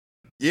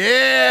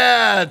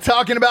Yeah,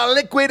 talking about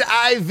liquidiv.com,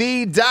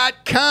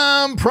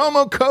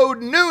 promo code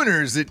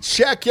Nooners at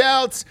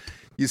checkout.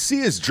 You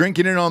see us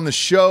drinking it on the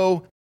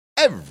show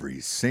every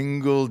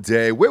single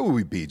day. Where would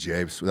we be,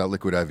 James, without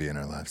Liquid IV in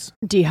our lives?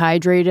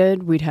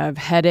 Dehydrated. We'd have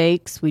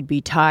headaches. We'd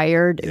be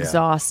tired,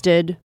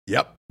 exhausted.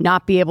 Yep.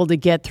 Not be able to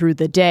get through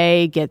the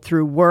day, get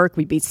through work.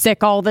 We'd be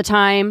sick all the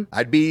time.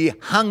 I'd be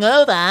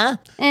hungover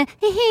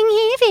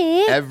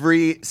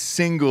every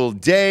single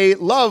day.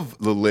 Love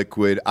the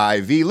Liquid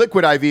IV.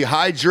 Liquid IV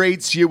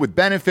hydrates you with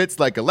benefits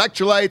like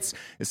electrolytes,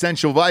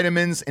 essential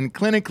vitamins, and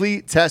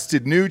clinically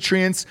tested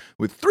nutrients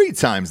with 3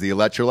 times the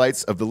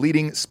electrolytes of the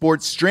leading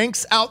sports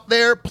drinks out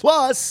there,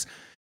 plus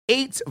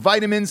 8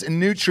 vitamins and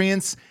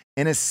nutrients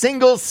in a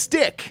single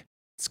stick.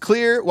 It's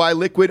clear why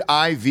Liquid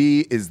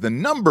IV is the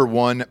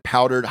 #1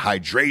 powdered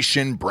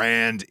hydration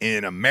brand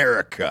in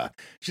America.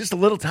 It's just a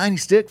little tiny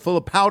stick full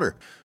of powder.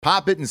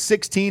 Pop it in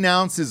 16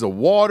 ounces of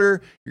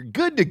water. You're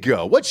good to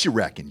go. What you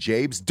reckon,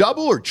 Jabes?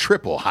 Double or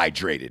triple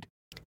hydrated?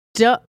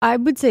 I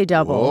would say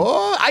double.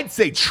 Oh, I'd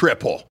say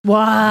triple.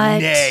 What?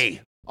 Nay,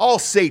 I'll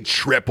say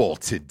triple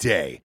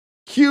today.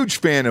 Huge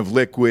fan of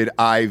Liquid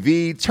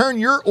IV. Turn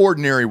your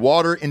ordinary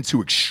water into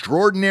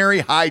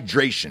extraordinary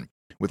hydration.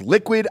 With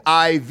Liquid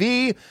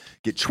IV,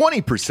 get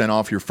 20%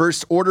 off your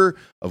first order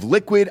of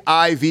Liquid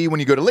IV when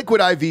you go to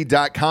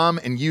liquidiv.com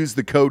and use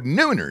the code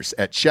Nooners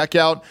at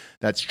checkout.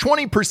 That's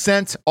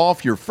 20%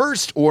 off your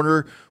first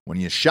order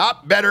when you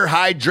shop better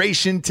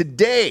hydration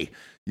today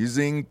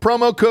using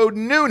promo code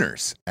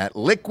Nooners at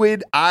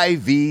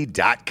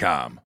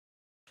liquidiv.com.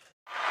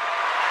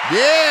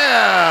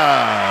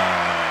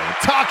 Yeah!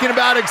 Talking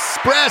about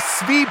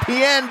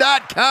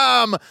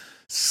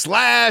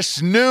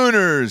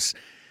expressvpn.com/Nooners.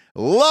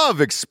 Love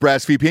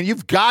ExpressVPN.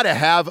 You've got to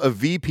have a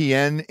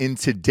VPN in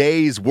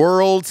today's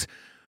world,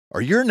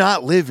 or you're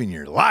not living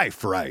your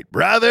life right,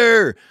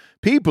 brother.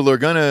 People are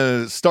going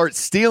to start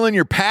stealing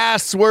your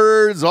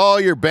passwords,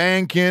 all your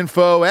bank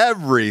info,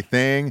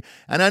 everything.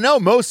 And I know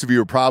most of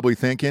you are probably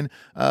thinking,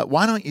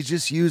 why don't you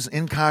just use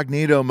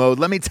incognito mode?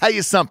 Let me tell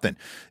you something.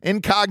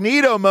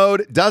 Incognito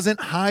mode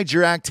doesn't hide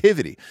your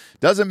activity.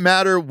 Doesn't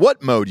matter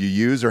what mode you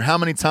use or how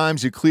many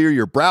times you clear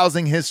your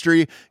browsing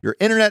history, your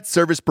internet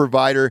service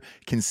provider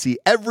can see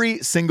every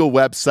single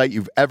website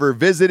you've ever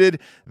visited.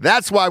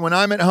 That's why when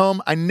I'm at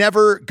home, I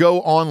never go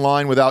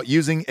online without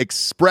using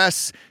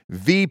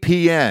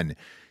ExpressVPN.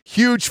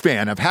 Huge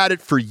fan. I've had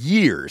it for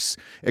years.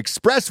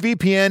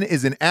 ExpressVPN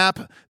is an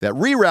app that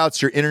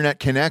reroutes your internet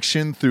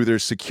connection through their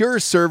secure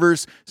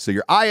servers so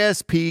your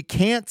ISP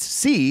can't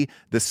see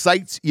the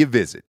sites you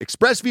visit.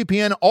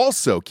 ExpressVPN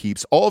also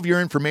keeps all of your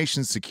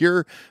information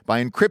secure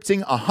by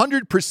encrypting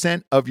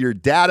 100% of your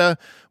data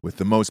with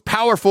the most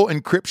powerful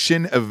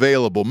encryption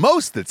available.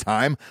 Most of the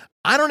time,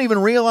 I don't even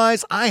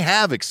realize I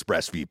have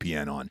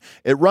ExpressVPN on.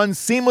 It runs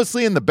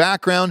seamlessly in the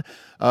background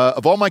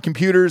of all my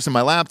computers and my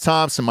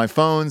laptops and my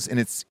phones, and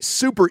it's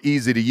super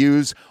easy to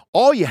use.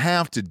 All you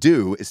have to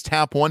do is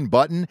tap one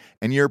button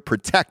and you're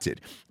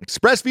protected.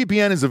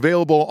 ExpressVPN is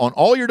available on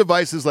all your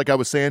devices, like I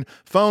was saying,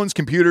 phones,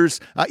 computers,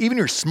 even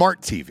your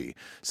smart TV.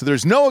 So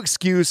there's no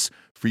excuse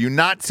for you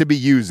not to be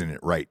using it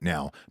right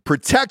now.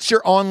 Protect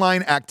your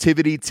online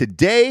activity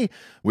today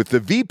with the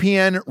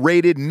VPN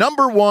rated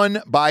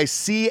 #1 by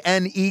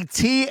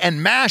CNET and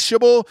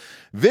Mashable.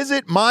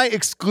 Visit my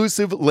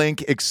exclusive link,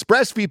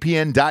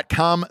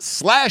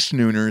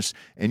 expressvpn.com/Nooners,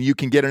 and you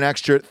can get an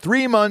extra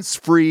 3 months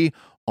free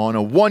on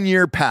a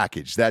 1-year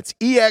package. That's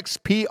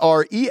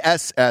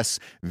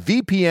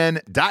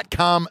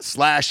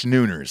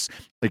expressvpn.com/Nooners.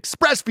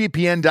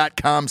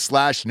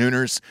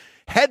 expressvpn.com/Nooners.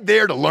 Head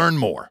there to learn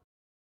more.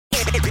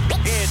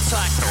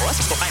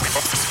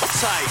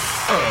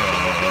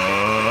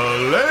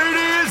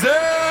 Ladies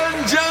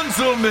and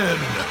gentlemen,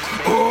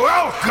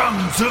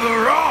 welcome to the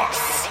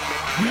Ross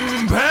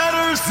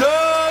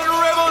Patterson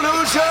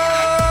Revolution!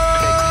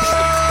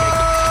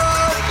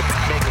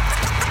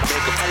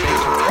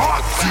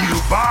 Brought to you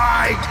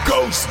by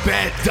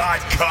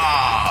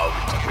GhostBed.com.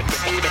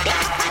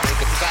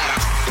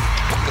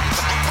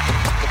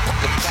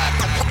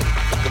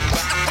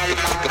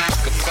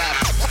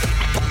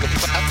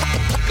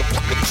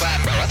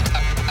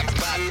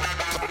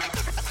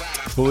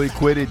 Fully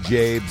quitted,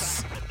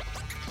 Jabes.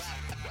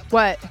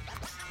 What?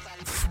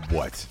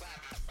 What?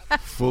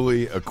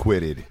 Fully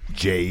acquitted,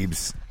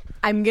 Jabes.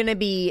 I'm going to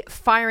be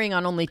firing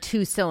on only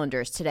 2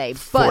 cylinders today.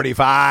 But,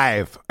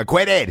 45.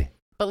 Acquitted.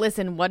 But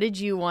listen, what did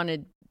you want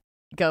to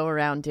go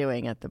around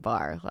doing at the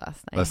bar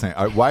last night? Last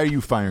night. Why are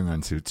you firing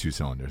on two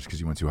cylinders? Because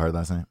you went too hard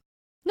last night?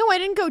 No, I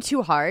didn't go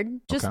too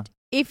hard. Just okay.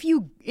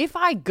 if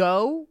I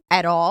go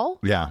at all,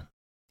 yeah,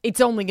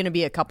 it's only going to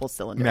be a couple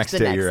cylinders next the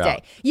day next you're day.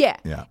 Out.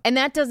 Yeah. And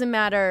that doesn't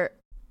matter.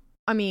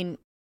 I mean,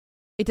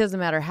 it doesn't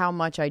matter how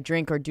much I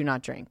drink or do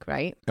not drink,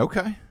 right?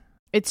 Okay.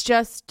 It's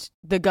just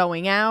the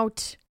going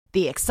out,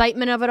 the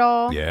excitement of it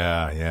all.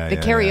 Yeah. The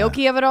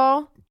karaoke of it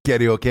all.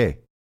 Karaoke.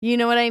 You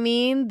know what I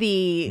mean?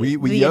 The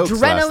yoked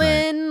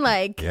adrenaline,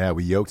 like. Yeah,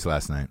 we yoked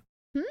last night.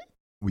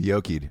 We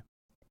yokied.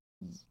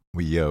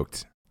 We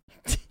yoked.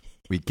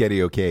 We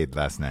karaoke'd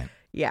last night.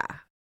 Yeah.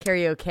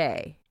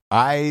 karaoke.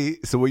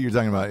 So what you're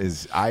talking about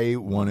is I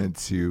wanted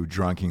to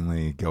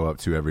drunkenly go up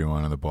to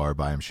everyone on the bar,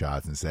 buy them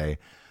shots, and say,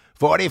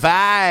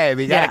 45,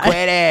 you gotta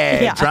quit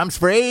it. Yeah. Trump's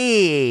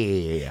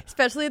free.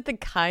 Especially at the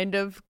kind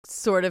of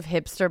sort of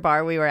hipster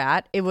bar we were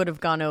at, it would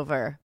have gone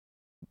over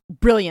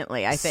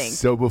brilliantly, I think.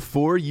 So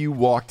before you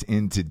walked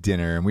into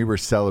dinner, and we were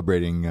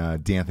celebrating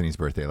D'Anthony's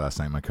birthday last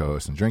night, my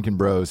co-host and Drinking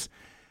Bros,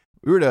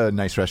 we were at a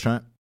nice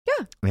restaurant.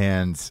 Yeah.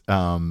 And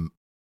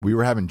we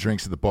were having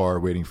drinks at the bar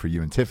waiting for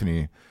you and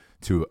Tiffany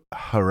to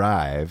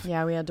arrive.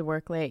 Yeah, we had to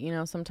work late. You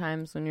know,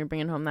 sometimes when you're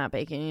bringing home that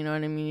bacon, you know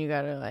what I mean? You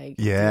got to like,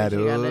 yeah, do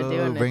what you got to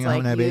do. And bring it's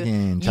home like that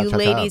bacon. Chop, you chop,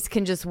 ladies chop.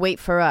 can just wait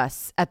for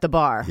us at the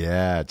bar.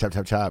 Yeah, chop,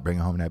 chop, chop. Bring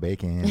home that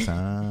bacon,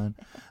 son.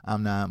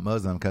 I'm not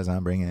Muslim because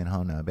I'm bringing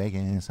home the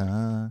bacon,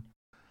 son.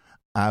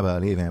 I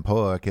believe in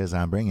pork because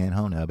I'm bringing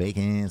home the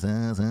bacon,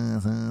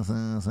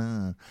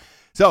 son.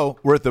 So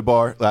we're at the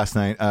bar last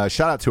night.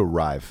 Shout out to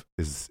Arrive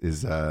is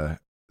the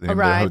name of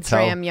the Arrive,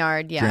 hotel. Dram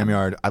Yard, yeah. Dram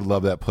Yard. I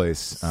love that place.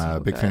 So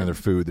big fan of good. their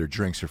food. Their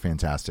drinks are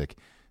fantastic.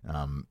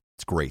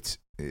 It's great.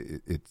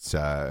 It's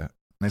a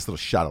nice little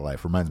shot of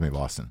life. Reminds me of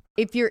Austin.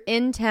 If you're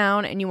in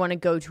town and you want to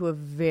go to a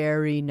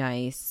very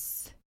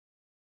nice,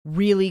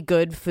 really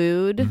good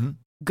food, Mhm.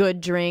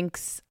 good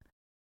drinks,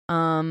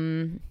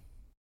 fun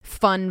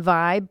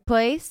vibe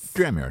place,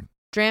 Dram Yard.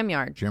 Dram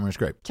Yard. Dram Yard's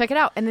great. Check it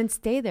out and then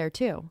stay there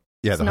too.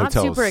 Yeah, It's the not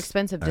hotel's super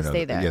expensive to I know,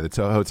 stay there. Yeah, the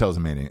hotel's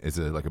amazing. It's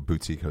like a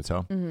boutique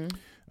hotel. Mm-hmm.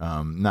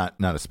 Not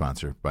a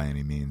sponsor by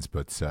any means,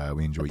 but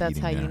we enjoy But that's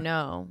eating how there. you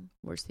know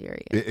we're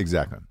serious.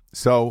 Exactly.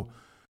 So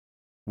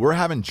we're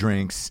having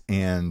drinks,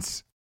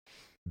 and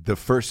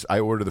I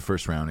order the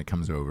first round. It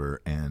comes over,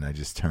 and I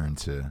just turn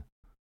to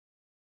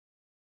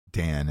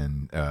Dan,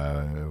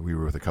 and we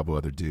were with a couple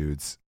other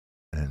dudes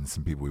and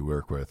some people we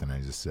work with, and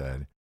I just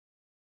said,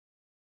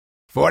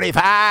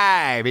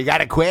 45, you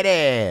gotta quit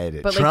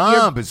it. But, like,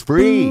 Trump is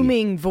free.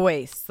 Booming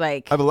voice,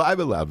 like I have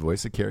a loud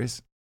voice that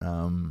carries.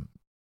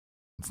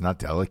 It's not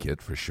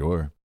delicate for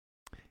sure.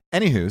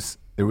 Anywho's,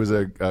 there was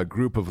a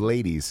group of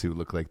ladies who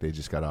looked like they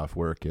just got off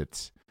work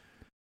at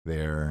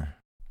their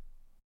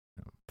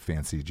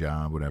fancy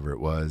job, whatever it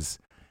was,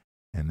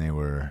 and they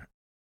were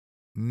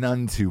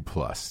none too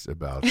plussed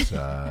about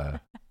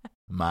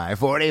my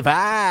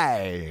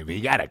 45.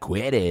 You gotta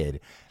quit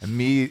it.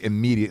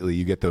 Immediately,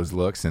 you get those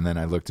looks, and then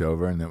I looked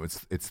over, and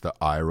it's the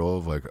eye roll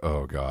of like,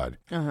 oh god,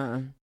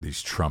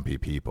 these Trumpy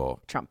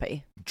people,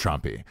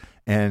 Trumpy,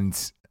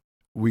 and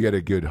we got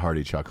a good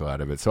hearty chuckle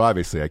out of it. So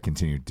obviously, I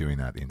continued doing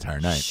that the entire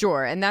night.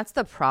 Sure, and that's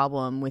the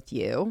problem with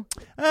you.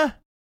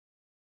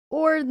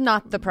 Or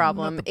not the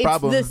problem. Not the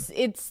problem.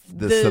 It's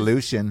The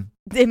solution.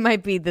 It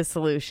might be the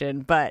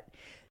solution, but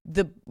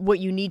what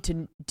you need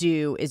to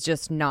do is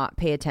just not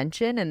pay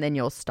attention, and then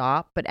you'll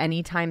stop. But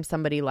anytime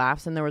somebody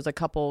laughs, and there was a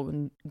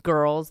couple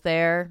girls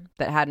there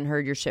that hadn't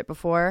heard your shit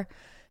before,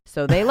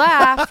 so they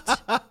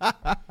laughed.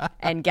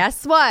 And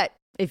guess what?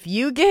 If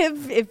you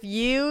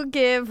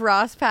give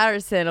Ross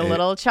Patterson a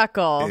little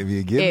chuckle, If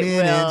you give me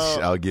an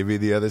inch, I'll give you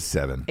the other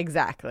 7.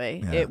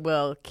 Exactly. Yeah. It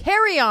will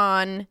carry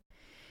on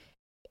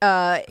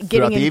Throughout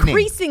getting the evening.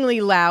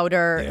 increasingly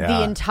louder Yeah.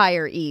 the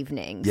entire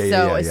evening. Yeah,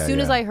 So yeah, as yeah, soon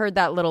as yeah. I heard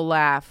that little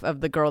laugh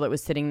of the girl that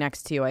was sitting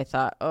next to you, I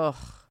thought, ugh,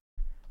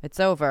 it's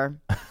over.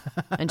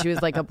 And she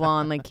was like a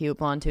blonde, like cute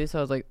blonde too. So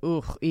I was like,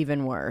 ugh,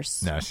 even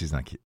worse. No, she's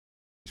not cute.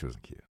 She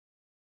wasn't cute.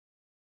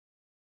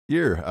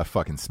 You're a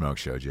fucking smoke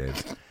show,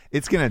 James.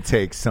 It's going to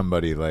take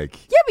somebody like...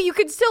 Yeah, but you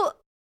could still...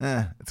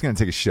 it's going to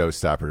take a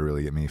showstopper to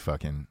really get me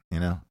fucking, It's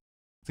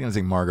going to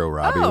take Margot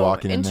Robbie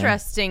walking in there.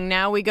 Interesting.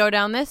 Now we go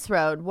down this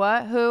road.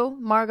 What? Who?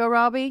 Margot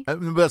Robbie? But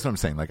that's what I'm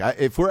saying. Like,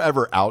 if we're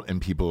ever out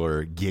and people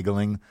are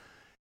giggling,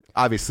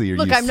 obviously you're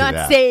Look, used I'm to not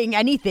that. saying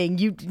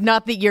anything.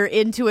 Not that you're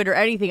into it or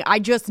anything. I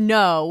just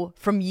know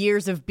from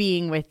years of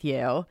being with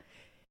you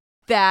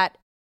that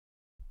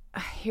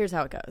here's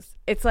how it goes.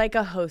 It's like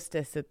a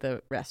hostess at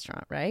the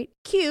restaurant, right?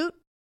 Cute.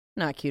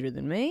 Not cuter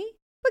than me,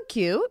 but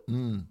cute,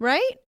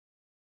 right?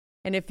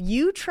 And if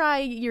you try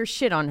your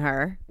shit on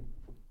her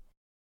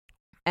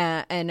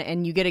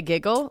and you get a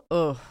giggle,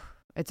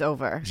 it's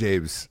over.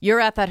 James,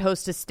 You're at that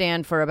hostess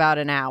stand for about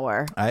an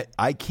hour.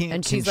 I can't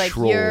And she's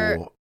control...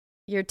 like,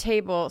 your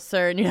table,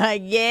 sir. And you're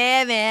like,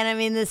 yeah, man, I'm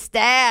in the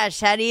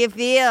stash. How do you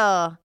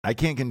feel? I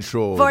can't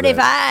control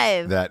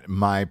 45. that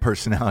my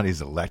personality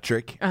is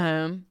electric.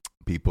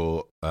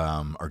 People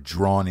are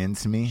drawn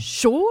into me.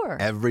 Sure.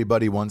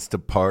 Everybody wants to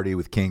party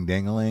with King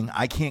Dingaling.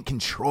 I can't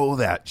control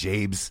that,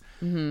 Jabes.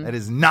 That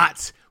is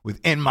not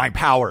within my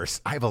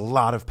powers. I have a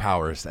lot of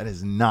powers. That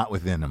is not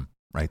within them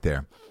right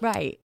there.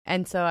 Right.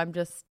 And so I'm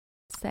just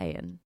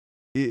saying.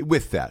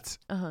 With that,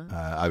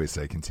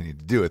 obviously I continued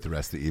to do it the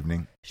rest of the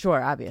evening.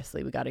 Sure,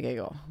 obviously. We got to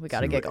giggle.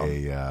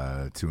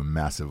 To a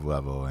massive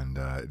level, and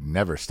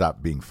never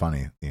stopped being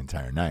funny the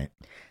entire night.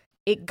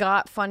 It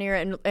got funnier,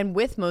 and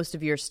with most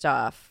of your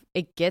stuff,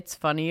 it gets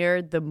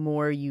funnier the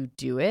more you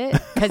do it,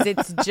 because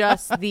it's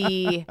just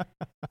the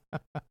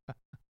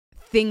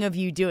thing of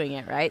you doing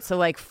it, right? So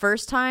like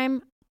first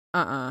time,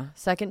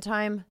 second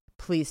time,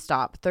 please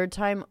stop. Third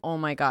time, oh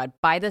my God.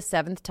 By the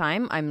 7th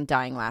time, I'm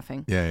dying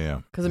laughing. Yeah.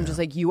 Because I'm just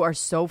like, you are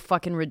so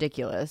fucking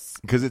ridiculous.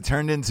 Because it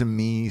turned into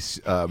me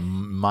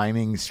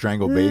miming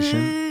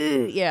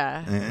strangulation.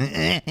 Yeah.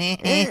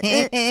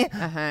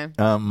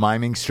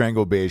 Miming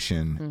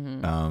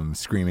strangulation,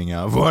 screaming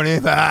out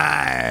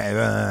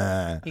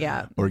 45.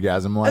 Yeah.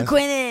 Orgasm-wise.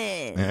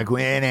 Acquitted.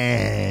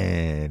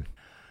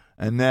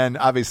 And then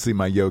obviously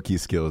my Yoki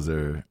skills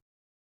are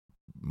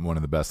one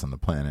of the best on the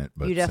planet.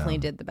 But you definitely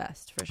did the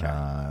best for sure.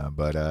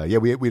 Yeah,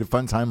 we had a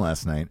fun time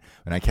last night,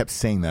 and I kept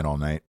saying that all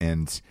night.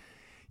 And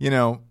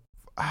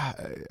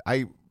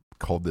I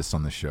called this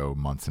on the show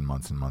months and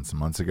months and months and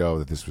months ago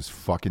that this was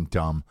fucking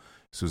dumb.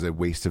 This was a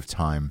waste of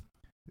time.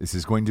 This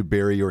is going to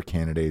bury your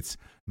candidates.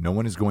 No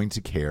one is going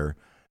to care.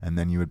 And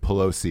then you had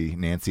Pelosi,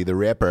 Nancy the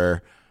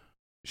Ripper,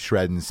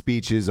 shredding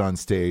speeches on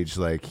stage.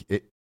 Like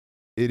it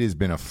has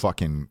been a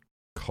fucking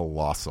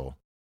colossal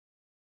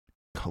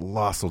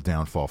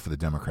downfall for the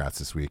Democrats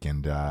this week,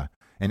 and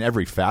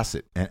every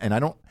facet. And I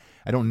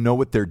don't know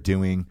what they're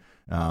doing.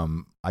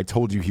 I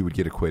told you he would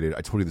get acquitted.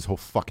 I told you this whole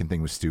fucking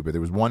thing was stupid.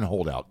 There was one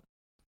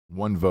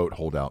vote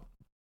holdout,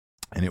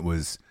 and it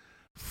was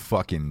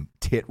fucking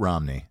Tit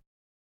Romney.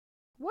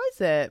 Was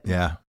it?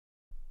 Yeah.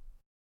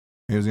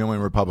 He was the only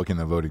Republican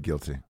that voted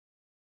guilty.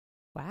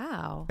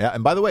 Wow. Yeah,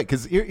 and by the way,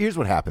 because here's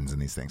what happens in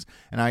these things,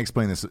 and I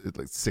explained this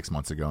like 6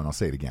 months ago, and I'll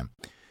say it again.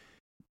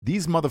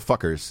 These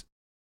motherfuckers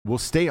will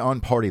stay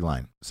on party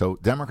line. So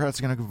Democrats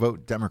are going to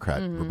vote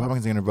Democrat. Mm-hmm.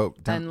 Republicans are going to vote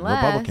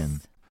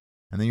Republican.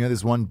 And then you have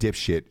this one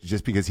dipshit,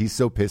 just because he's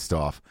so pissed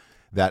off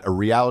that a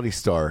reality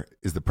star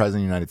is the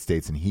president of the United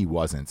States and he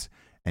wasn't.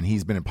 And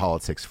he's been in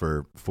politics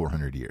for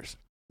 400 years.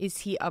 Is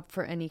he up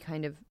for any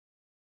kind of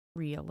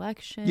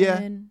re-election?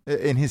 Yeah,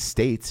 in his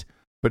state.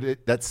 But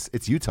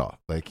it's Utah.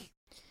 Like,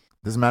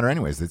 doesn't matter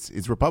anyways.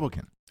 It's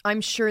Republican.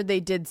 I'm sure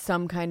they did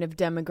some kind of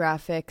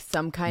demographic,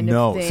 some kind of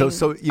no. thing.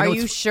 So are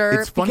you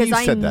sure? It's funny because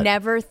you said that.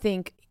 Never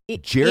think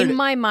in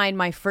my mind.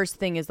 My first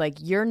thing is like,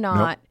 you're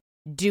not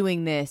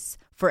doing this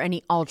for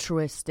any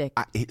altruistic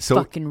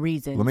fucking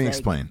reason. Let me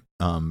explain.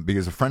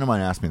 Because a friend of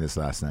mine asked me this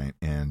last night,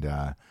 and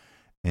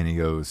he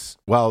goes,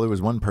 "Well, there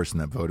was one person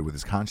that voted with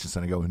his conscience,"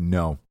 and I go,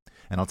 "No,"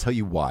 and I'll tell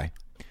you why.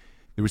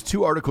 There was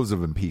 2 articles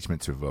of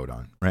impeachment to vote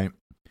on, right?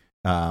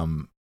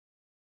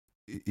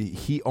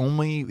 He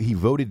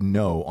voted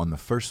no on the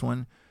first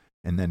one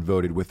and then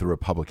voted with the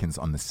Republicans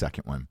on the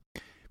second one.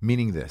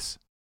 Meaning this,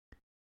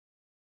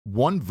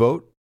 one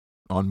vote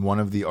on one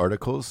of the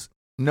articles,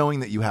 knowing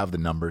that you have the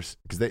numbers,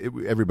 because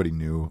everybody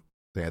knew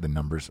they had the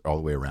numbers all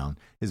the way around.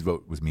 His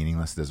vote was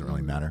meaningless. It doesn't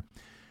really matter.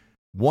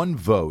 One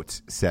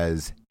vote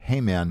says,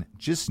 hey man,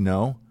 just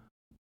know,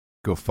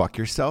 go fuck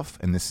yourself.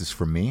 And this is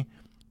from me.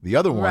 The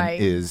other one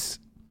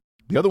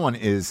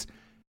is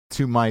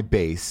to my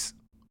base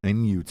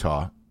in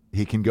Utah.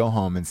 He can go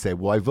home and say,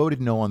 well, I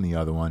voted no on the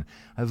other one.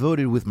 I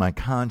voted with my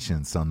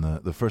conscience on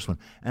the first one.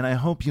 And I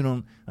hope you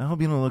don't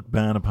look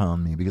bad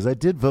upon me because I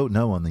did vote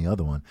no on the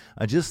other one.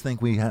 I just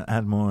think we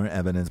had more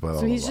evidence. Blah, blah,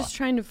 so he's blah, just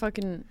trying to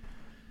fucking.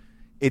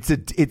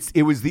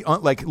 It was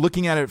like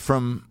looking at it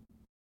from,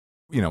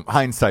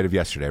 hindsight of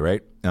yesterday,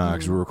 right?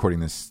 Because we're recording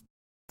this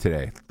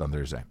today on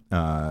Thursday.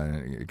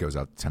 It goes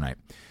out tonight.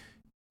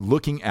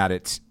 Looking at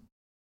it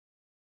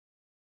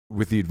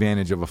with the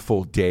advantage of a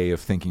full day of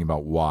thinking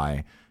about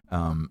why.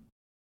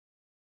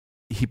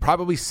 He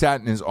probably sat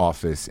in his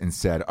office and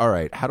said, all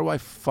right, how do I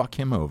fuck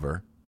him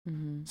over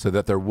so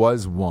that there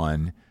was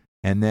one?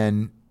 And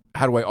then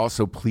how do I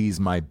also please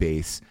my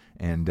base?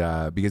 And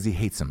because he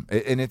hates him.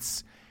 And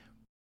it's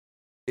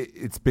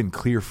been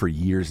clear for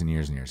years and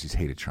years and years. He's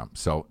hated Trump.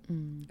 So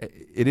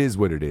it is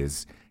what it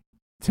is.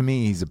 To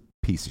me, he's a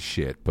piece of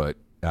shit. But,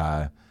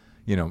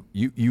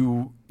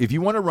 you if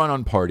you want to run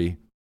on party,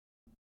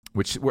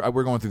 which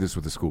we're going through this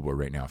with the school board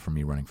right now. For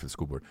me, running for the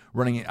school board,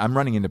 I'm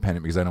running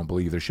independent because I don't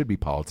believe there should be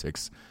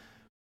politics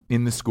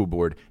in the school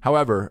board.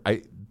 However,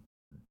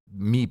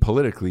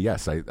 politically,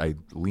 yes, I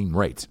lean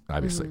right,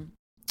 obviously.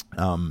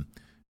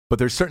 But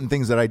there's certain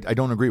things that I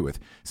don't agree with.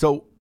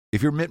 So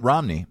if you're Mitt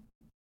Romney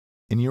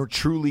and you're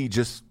truly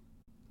just,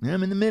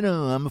 I'm in the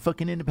middle, I'm a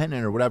fucking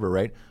independent or whatever,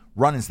 right?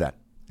 Run as that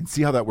and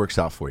see how that works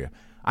out for you.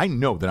 I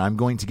know that I'm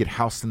going to get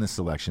housed in this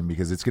election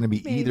because it's going to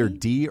be either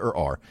D or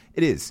R.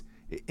 It is.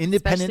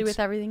 Independent, especially with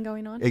everything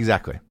going on.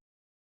 Exactly.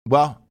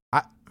 Well,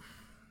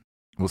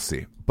 we'll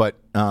see, but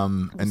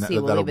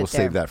we'll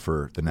save that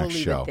for the next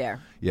show.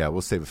 Yeah, we'll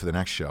save it for the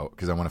next show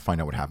because I want to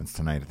find out what happens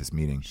tonight at this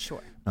meeting.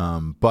 Sure.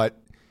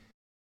 But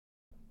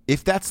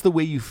if that's the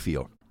way you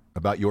feel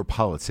about your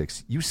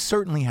politics, you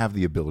certainly have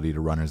the ability to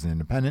run as an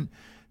independent.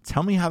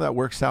 Tell me how that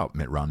works out,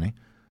 Mitt Romney.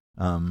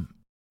 For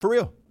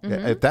real.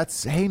 If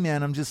that's, hey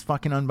man, I'm just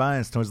fucking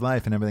unbiased towards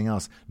life and everything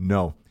else.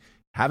 No.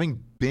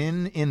 Having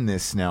been in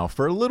this now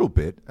for a little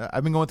bit,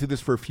 I've been going through this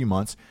for a few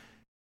months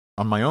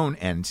on my own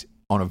end,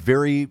 on a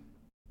very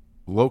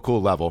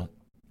local level.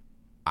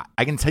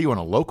 I can tell you on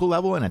a local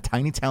level in a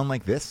tiny town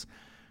like this,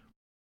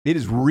 it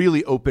has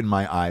really opened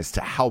my eyes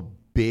to how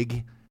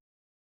big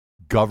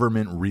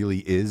government really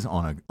is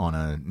on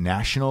a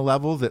national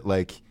level that,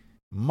 like,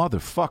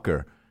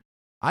 motherfucker,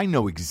 I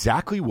know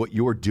exactly what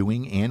you're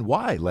doing and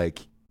why.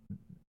 Like,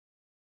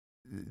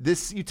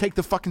 this, you take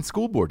the fucking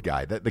school board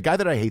guy. The guy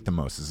that I hate the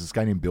most is this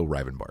guy named Bill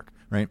Rivenbark,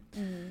 right?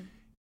 Mm.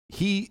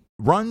 He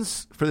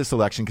runs for this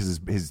election because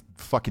his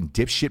fucking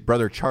dipshit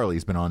brother Charlie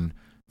has been on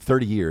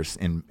 30 years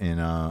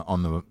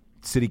on the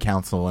city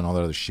council and all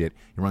that other shit.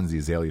 He runs the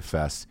Azalea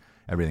Fest,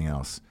 everything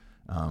else,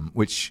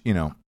 which, you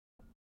know,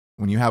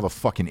 when you have a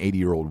fucking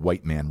 80-year-old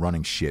white man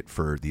running shit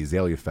for the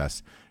Azalea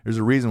Fest, there's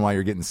a reason why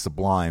you're getting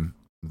Sublime.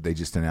 They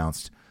just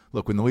announced,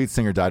 look, when the lead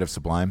singer died of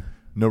Sublime,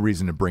 no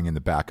reason to bring in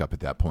the backup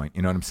at that point.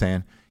 You know what I'm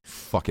saying?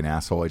 Fucking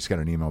asshole. I just got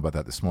an email about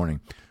that this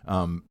morning.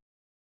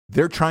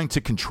 They're trying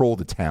to control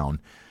the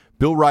town.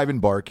 Bill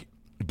Rivenbark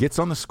gets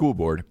on the school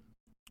board,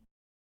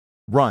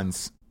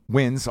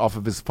 wins off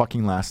of his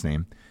fucking last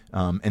name,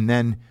 and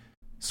then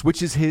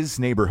switches his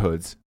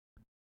neighborhoods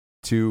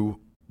to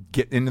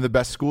get into the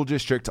best school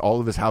district. All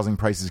of his housing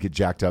prices get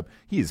jacked up.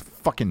 He is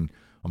fucking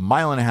a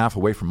mile and a half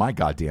away from my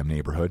goddamn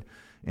neighborhood.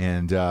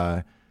 And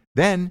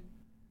then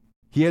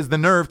he has the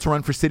nerve to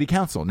run for city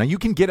council. Now, you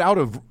can get out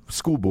of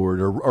school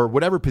board or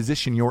whatever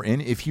position you're in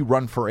if you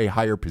run for a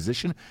higher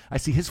position. I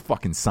see his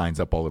fucking signs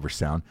up all over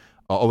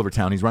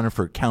town. He's running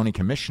for county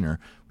commissioner,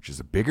 which is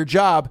a bigger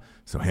job.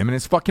 So him and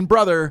his fucking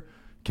brother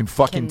can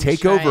fucking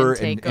take over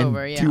and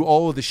do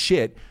all of the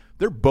shit.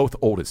 They're both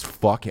old as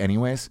fuck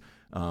anyways.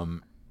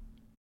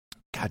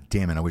 God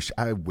damn it.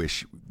 I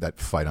wish that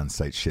fight on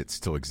site shit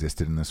still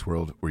existed in this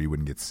world where you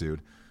wouldn't get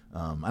sued.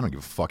 I don't give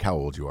a fuck how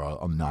old you are.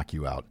 I'll knock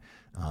you out.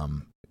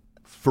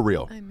 For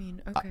real. I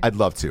mean, okay. I'd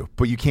love to,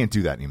 but you can't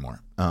do that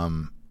anymore.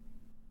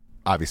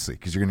 Obviously,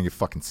 because you're going to get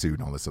fucking sued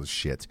and all this other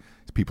shit.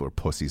 People are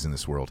pussies in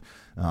this world.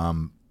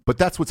 But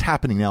that's what's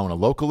happening now on a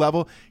local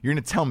level. You're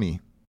going to tell me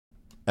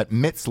at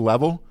Mitt's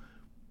level,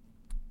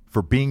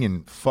 for being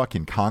in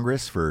fucking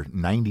Congress for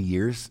 90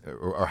 years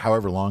or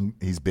however long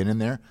he's been in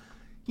there,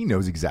 he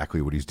knows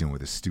exactly what he's doing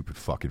with his stupid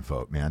fucking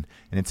vote, man.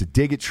 And it's a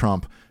dig at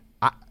Trump.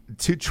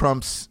 To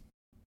Trump's,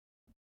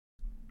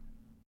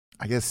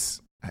 I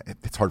guess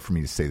it's hard for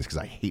me to say this because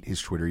I hate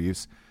his Twitter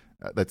use.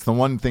 That's the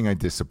one thing I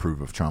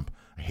disapprove of Trump.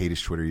 I hate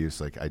his Twitter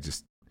use. Like, I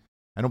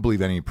don't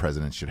believe any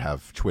president should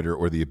have Twitter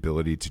or the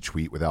ability to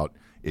tweet without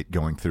it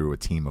going through a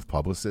team of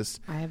publicists.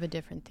 I have a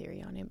different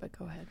theory on it, but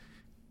go ahead.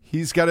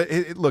 He's got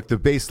to look. The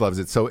base loves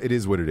it, so it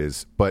is what it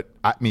is. But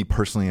me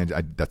personally,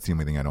 that's the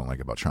only thing I don't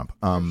like about Trump.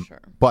 Sure.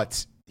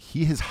 But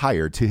he has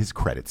hired, to his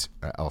credit,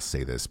 I'll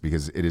say this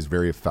because it is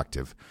very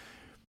effective.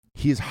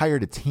 He has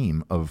hired a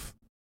team of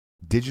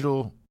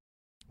digital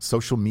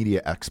social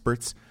media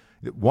experts.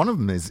 One of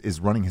them is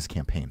running his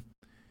campaign.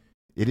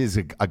 It is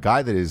a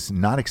guy that is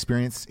not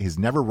experienced. He's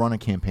never run a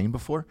campaign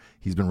before.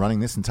 He's been running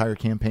this entire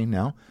campaign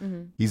now.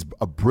 Mm-hmm. He's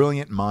a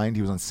brilliant mind.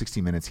 He was on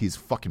 60 Minutes. He's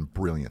fucking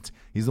brilliant.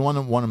 He's the one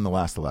that won him the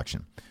last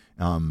election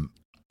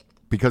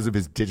because of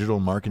his digital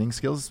marketing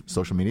skills,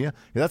 social media.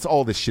 That's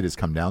all this shit has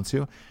come down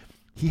to.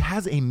 He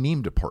has a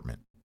meme department,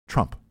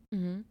 Trump,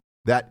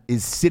 that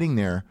is sitting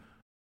there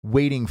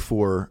waiting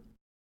for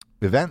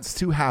events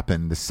to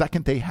happen. The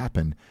second they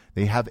happen,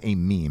 they have a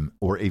meme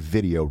or a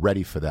video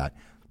ready for that.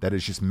 That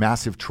is just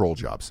massive troll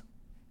jobs.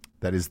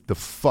 That is the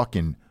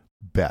fucking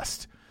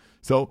best.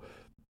 So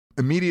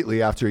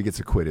immediately after he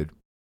gets acquitted,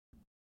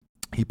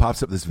 he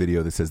pops up this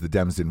video that says the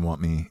Dems didn't want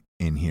me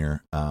in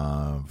here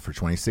for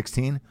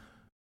 2016.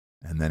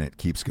 And then it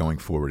keeps going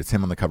forward. It's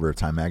him on the cover of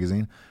Time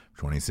Magazine,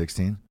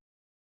 2016.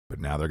 But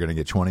now they're going to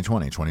get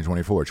 2020,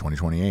 2024,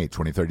 2028,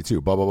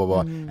 2032, blah, blah, blah,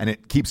 blah. And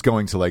it keeps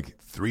going to like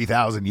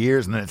 3,000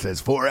 years, and then it says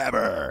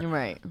forever.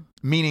 Right.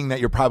 Meaning that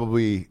you're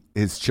probably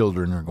his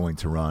children are going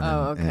to run.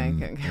 Oh,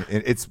 okay.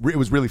 It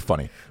was really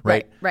funny,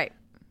 right? Right.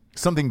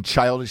 Something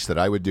childish that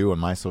I would do on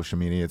my social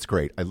media. It's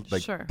great.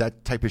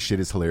 That type of shit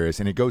is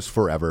hilarious, and it goes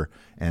forever.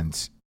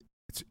 And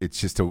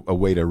it's just a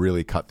way to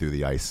really cut through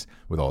the ice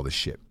with all this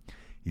shit.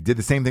 He did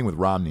the same thing with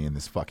Romney in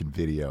this fucking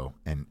video,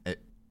 and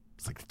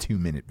it's like a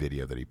 2-minute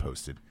video that he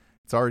posted.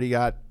 It's already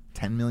got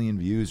 10 million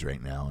views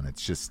right now, and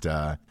it's just,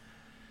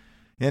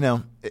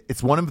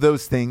 it's one of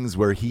those things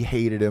where he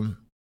hated him.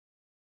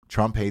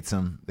 Trump hates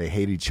him. They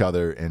hate each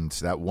other, and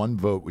that one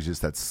vote was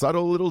just that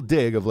subtle little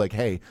dig of like,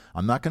 hey,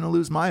 I'm not going to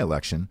lose my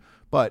election,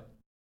 but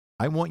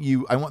I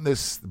want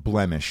this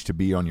blemish to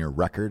be on your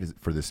record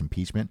for this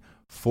impeachment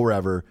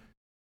forever,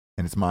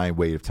 and it's my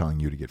way of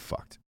telling you to get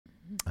fucked.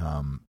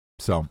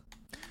 So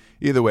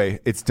either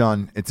way, it's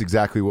done. It's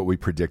exactly what we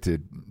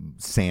predicted,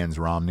 sans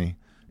Romney.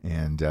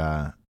 And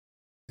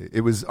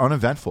it was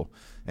uneventful.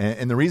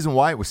 And the reason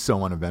why it was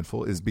so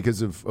uneventful is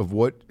because of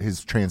what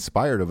has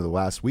transpired over the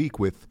last week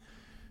with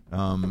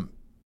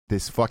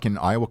this fucking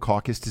Iowa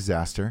caucus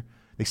disaster.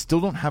 They still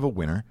don't have a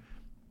winner.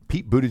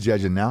 Pete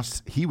Buttigieg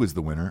announced he was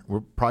the winner.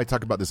 We'll probably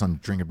talk about this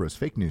on Drinking Bros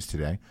Fake News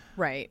today.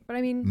 Right. But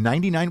I mean...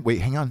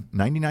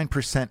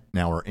 99%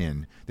 now are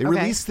in. They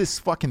released this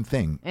fucking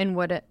thing. And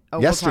yesterday.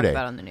 We'll talk about it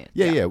on the news.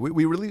 Yeah.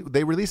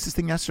 They released this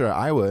thing yesterday at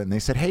Iowa, and they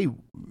said, hey,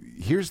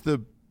 here's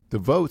the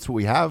votes, what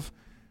we have.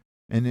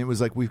 And it was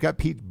like, we've got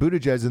Pete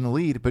Buttigieg in the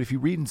lead, but if you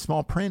read in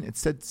small print, it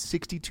said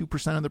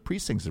 62% of the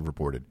precincts have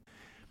reported.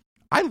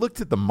 I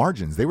looked at the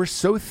margins. They were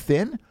so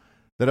thin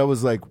that I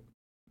was like,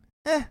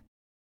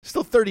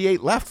 still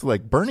 38 left.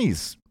 Like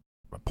Bernie's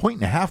a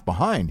 1.5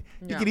 behind.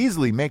 Yeah. You could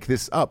easily make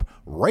this up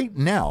right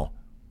now.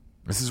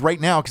 This is right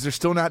now because they're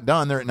still not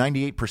done. They're at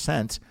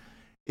 98%.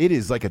 It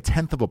is like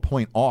 1/10 of a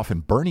point off,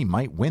 and Bernie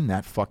might win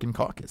that fucking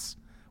caucus.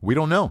 We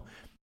don't know.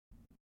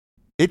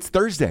 It's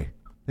Thursday.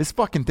 This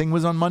fucking thing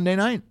was on Monday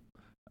night.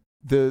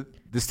 The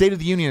State of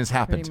the Union has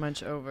happened. Pretty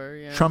much over,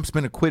 yeah. Trump's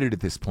been acquitted at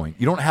this point.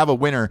 You don't have a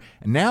winner.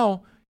 And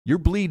now you're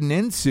bleeding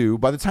into,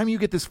 by the time you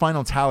get this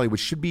final tally,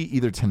 which should be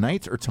either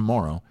tonight or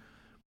tomorrow,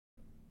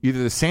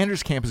 either the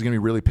Sanders camp is going to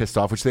be really pissed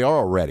off, which they are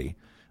already.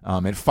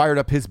 It fired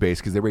up his base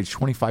because they raised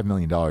 $25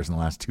 million in the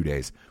last 2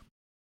 days.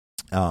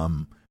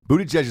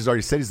 Buttigieg has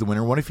already said he's the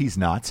winner. What if he's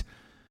not?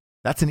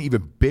 That's an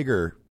even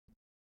bigger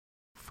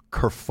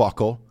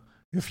kerfuckle,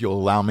 if you'll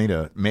allow me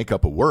to make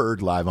up a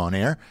word live on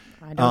air.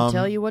 I don't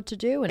tell you what to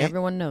do, and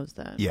everyone knows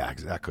that. Yeah,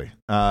 exactly.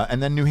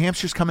 And then New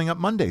Hampshire's coming up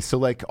Monday. So,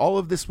 like, all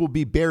of this will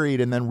be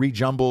buried and then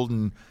rejumbled.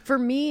 And for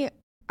me,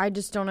 I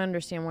just don't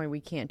understand why we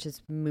can't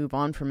just move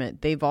on from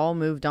it. They've all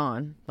moved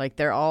on. Like,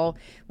 they're all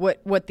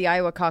what the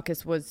Iowa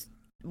caucus was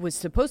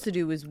supposed to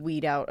do was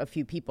weed out a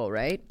few people,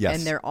 right? Yes.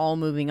 And they're all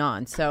moving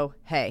on. So,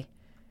 hey,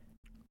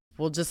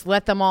 we'll just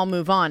let them all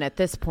move on at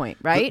this point,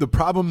 right? The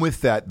problem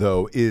with that,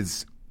 though,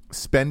 is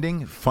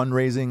spending,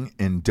 fundraising,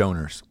 and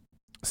donors.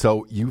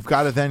 So you've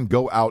got to then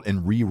go out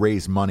and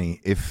re-raise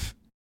money. If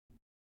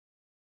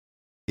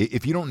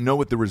you don't know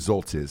what the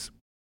result is,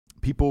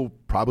 people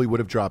probably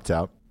would have dropped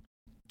out.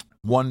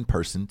 One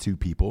person, two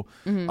people.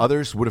 Mm-hmm.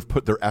 Others would have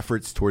put their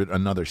efforts toward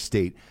another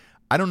state.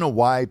 I don't know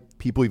why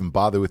people even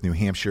bother with New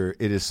Hampshire.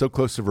 It is so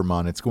close to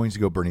Vermont. It's going to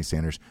go Bernie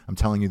Sanders. I'm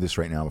telling you this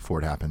right now before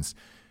it happens.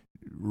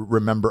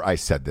 Remember, I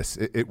said this.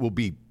 It will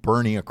be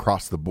Bernie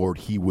across the board.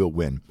 He will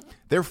win.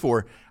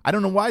 Therefore, I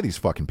don't know why these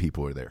fucking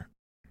people are there.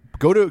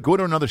 Go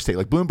to another state.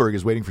 Like Bloomberg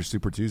is waiting for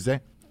Super Tuesday,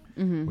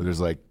 where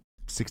there's like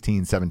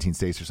 16, 17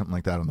 states or something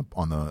like that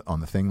on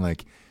the thing.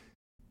 Like,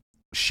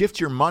 shift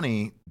your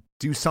money,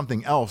 do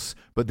something else,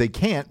 but they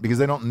can't because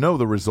they don't know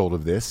the result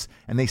of this,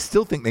 and they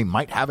still think they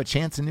might have a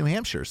chance in New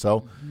Hampshire.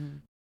 So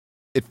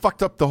it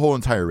fucked up the whole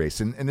entire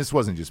race. And this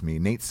wasn't just me.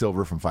 Nate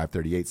Silver from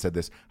 538 said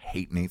this. I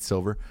hate Nate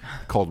Silver.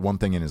 Called one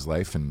thing in his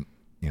life and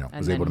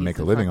was able to make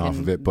a living off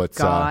of it. But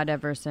God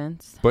ever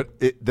since. But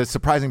the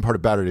surprising part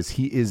about it is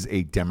he is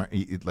a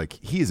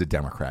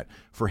Democrat.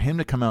 For him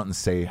to come out and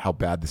say how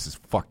bad this is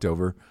fucked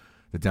over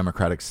the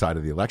Democratic side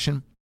of the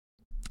election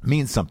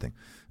means something.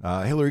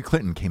 Hillary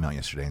Clinton came out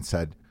yesterday and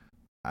said,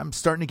 I'm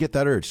starting to get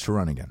that urge to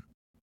run again.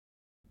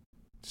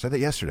 Said that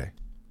yesterday.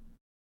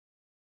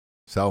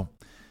 So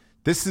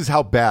this is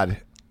how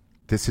bad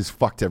this has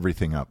fucked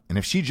everything up. And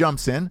if she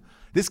jumps in,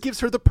 this gives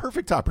her the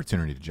perfect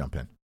opportunity to jump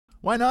in.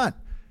 Why not?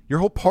 Your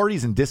whole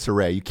party's in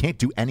disarray. You can't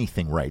do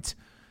anything right.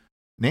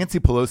 Nancy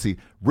Pelosi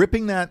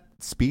ripping that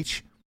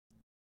speech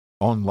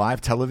on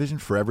live television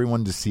for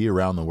everyone to see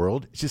around the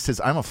world. It just says,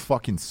 I'm a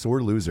fucking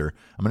sore loser.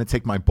 I'm going to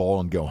take my ball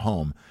and go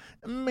home.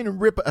 I'm going to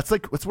rip. That's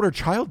what our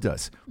child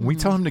does. When we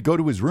tell him to go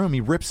to his room,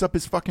 he rips up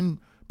his fucking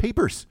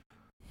papers,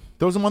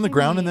 throws them on the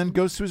ground, and then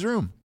goes to his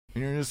room.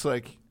 And you're just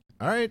like,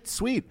 all right,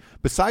 sweet.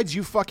 Besides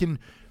you fucking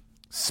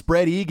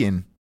spread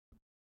Egan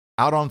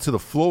out onto the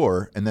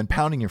floor and then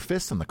pounding your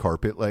fist on the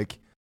carpet, like,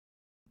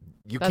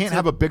 you can't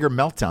have a bigger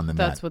meltdown than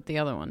that. That's what the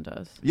other one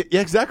does. Yeah,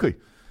 exactly.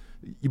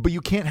 But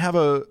you can't have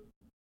a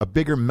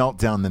bigger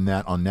meltdown than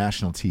that on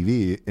national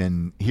TV.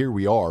 And here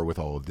we are with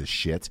all of this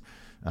shit.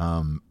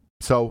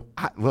 So,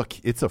 look,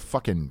 it's a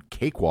fucking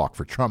cakewalk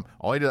for Trump.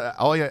 All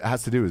he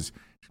has to do is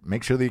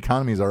make sure the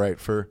economy is all right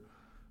for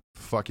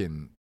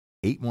fucking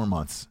 8 more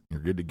months. You're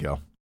good to go.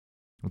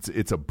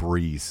 It's a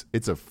breeze.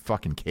 It's a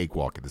fucking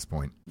cakewalk at this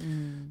point.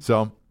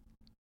 So,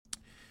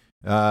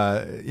 they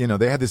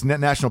had this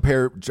national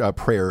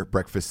prayer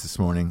breakfast this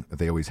morning that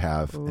they always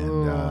have. Ooh.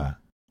 And,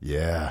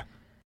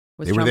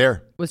 they were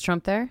there. Was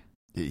Trump there?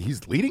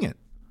 He's leading it.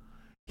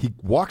 He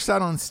walks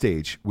out on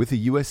stage with a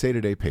USA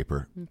Today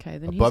paper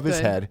above his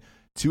head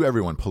to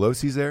everyone.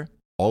 Pelosi's there.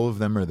 All of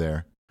them are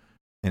there.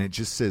 And it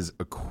just says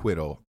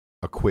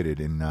acquitted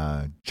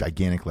in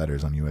gigantic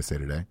letters on USA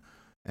Today.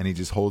 And he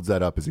just holds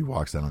that up as he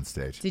walks out on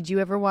stage. Did you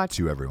ever watch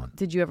to everyone?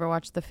 Did you ever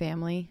watch The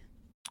Family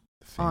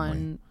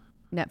on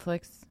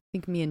Netflix? I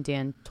think me and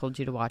Dan told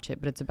you to watch it,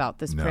 but it's about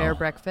this prayer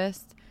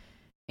breakfast.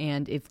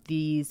 And if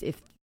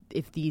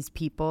these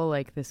people,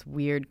 like this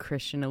weird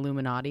Christian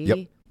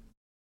Illuminati,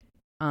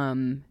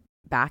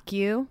 back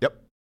you,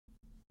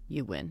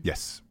 you win.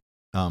 Yes.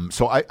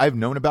 So I've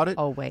known about it.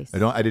 Always.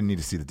 I didn't need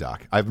to see the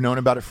doc. I've known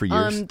about it for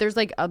years. There's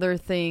like other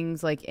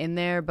things like in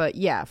there, but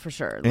yeah, for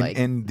sure.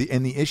 And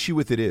the issue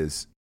with it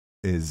is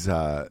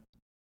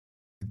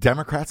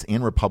Democrats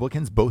and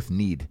Republicans both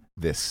need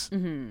this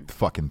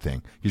fucking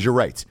thing. Because you're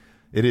right.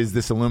 It is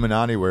this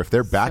Illuminati where if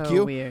they're back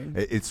you, weird.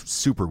 It's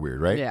super weird,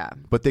 right? Yeah.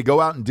 But they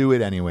go out and do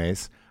it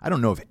anyways. I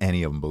don't know if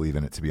any of them believe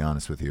in it, to be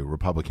honest with you,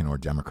 Republican or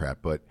Democrat,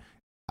 but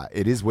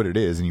it is what it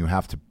is, and you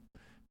have to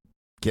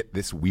get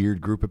this weird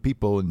group of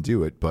people and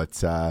do it.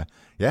 But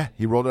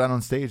he rolled it out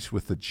on stage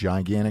with the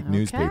gigantic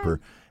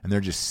newspaper, and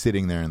they're just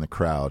sitting there in the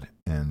crowd.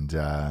 And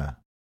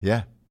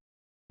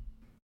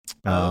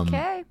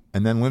Okay.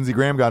 And then Lindsey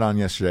Graham got on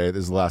yesterday.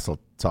 This is the last I'll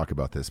talk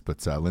about this,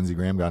 but Lindsey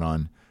Graham got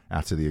on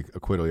after the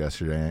acquittal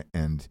yesterday,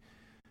 and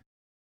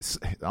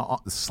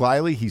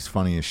slyly, he's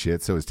funny as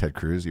shit. So is Ted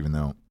Cruz, even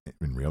though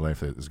in real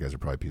life those guys are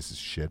probably pieces of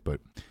shit,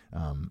 but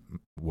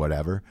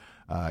whatever.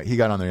 He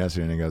got on there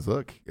yesterday and he goes,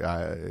 look,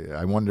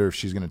 I wonder if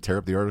she's going to tear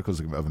up the articles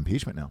of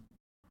impeachment now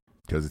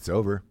because it's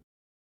over.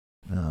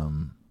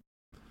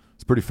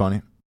 It's pretty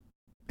funny.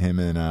 Him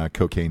and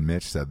Cocaine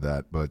Mitch said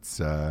that, but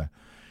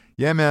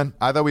yeah, man,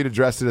 I thought we'd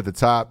addressed it at the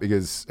top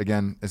because,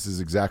 again, this is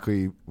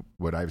exactly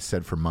what I've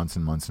said for months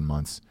and months and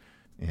months.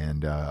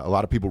 And a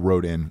lot of people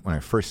wrote in when I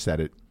first said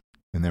it,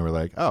 and they were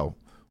like, "Oh,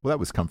 well, that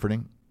was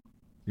comforting.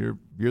 You're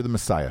the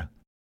Messiah.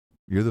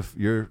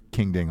 You're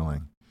King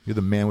Dingaling. You're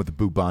the man with the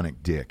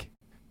bubonic dick,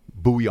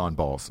 bouillon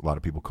balls." A lot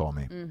of people call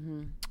me.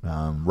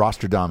 Mm-hmm.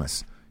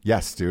 Rostradamus.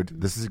 Yes,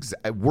 dude. This is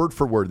word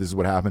for word. This is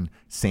what happened.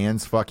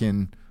 Sans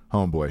fucking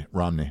homeboy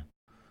Romney.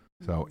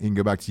 So he can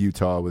go back to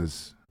Utah with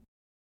his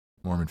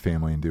Mormon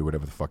family and do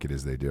whatever the fuck it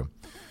is they do.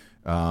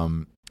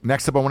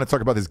 Next up, I want to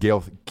talk about this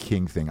Gayle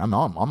King thing. I'm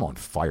on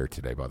fire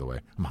today, by the way.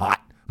 I'm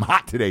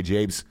hot today,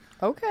 Jabes.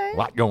 Okay. A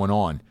lot going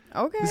on.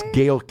 Okay. This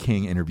Gayle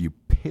King interview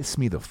pissed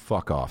me the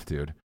fuck off,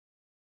 dude.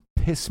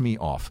 Pissed me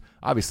off.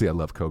 Obviously, I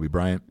love Kobe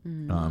Bryant.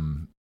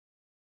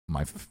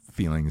 My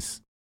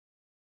feelings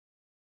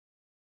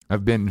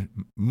have been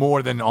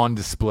more than on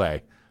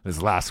display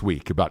this last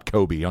week about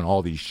Kobe on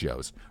all these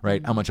shows,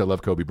 right? How much I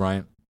love Kobe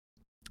Bryant.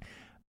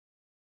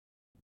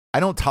 I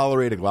don't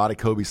tolerate a lot of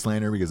Kobe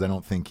slander because I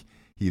don't think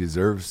he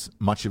deserves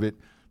much of it.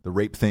 The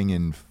rape thing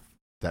and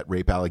that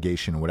rape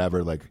allegation,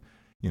 whatever, like,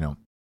 you know,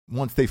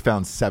 once they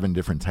found 7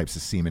 different types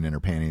of semen in her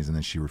panties and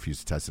then she refused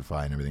to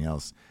testify and everything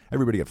else,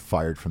 everybody got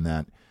fired from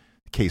that.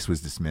 The case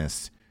was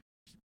dismissed,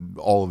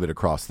 all of it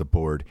across the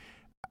board.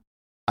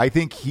 I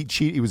think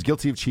he was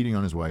guilty of cheating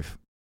on his wife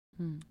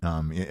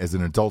as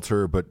an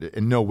adulterer, but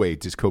in no way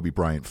does Kobe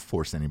Bryant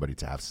force anybody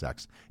to have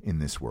sex in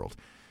this world.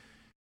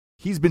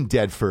 He's been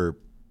dead for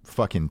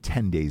fucking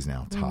 10 days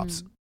now,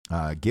 tops.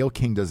 Gayle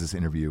King does this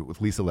interview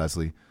with Lisa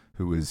Leslie,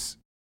 who is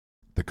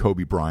the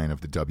Kobe Bryant of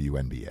the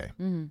WNBA,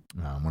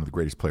 one of the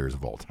greatest players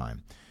of all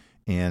time.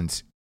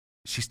 And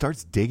she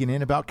starts digging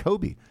in about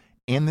Kobe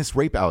and this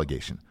rape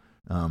allegation.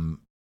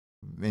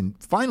 And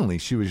finally,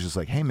 she was just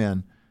like, hey,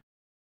 man,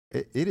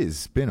 it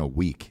has been a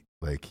week.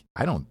 Like,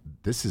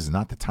 this is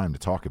not the time to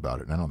talk about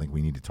it. And I don't think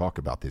we need to talk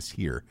about this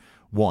here.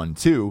 1,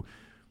 2,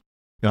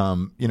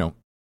 you know,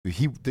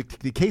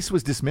 the case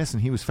was dismissed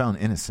and he was found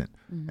innocent.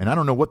 And I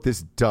don't know what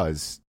this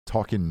does,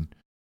 talking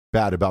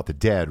bad about the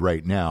dead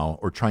right now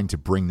or trying to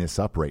bring this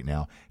up right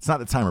now. It's not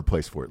the time or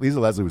place for it. Lisa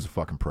Leslie was a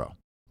fucking pro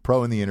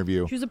in the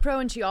interview. She was a pro,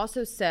 and she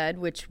also said,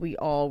 which we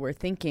all were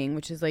thinking,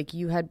 which is like,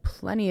 you had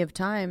plenty of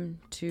time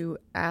to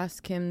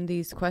ask him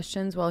these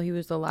questions while he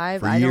was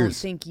alive. I don't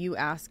think you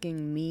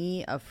asking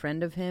me, a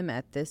friend of him,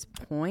 at this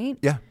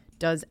point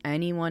does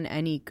anyone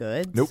any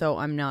good. Nope. So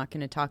I'm not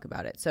going to talk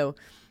about it. So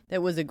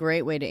that was a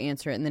great way to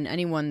answer it. And then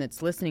anyone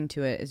that's listening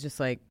to it is just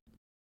like,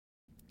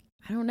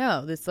 I don't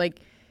know. This,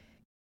 like,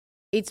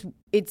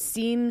 it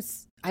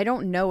seems, I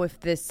don't know if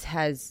this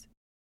has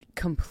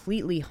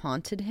completely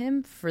haunted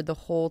him for the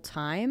whole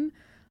time.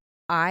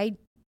 I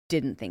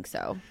didn't think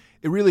so.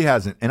 It really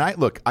hasn't. And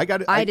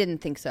I didn't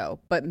think so.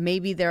 But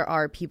maybe there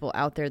are people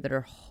out there that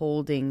are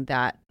holding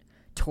that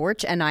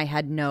torch, and I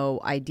had no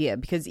idea,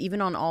 because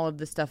even on all of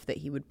the stuff that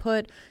he would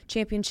put,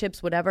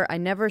 championships, whatever, I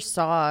never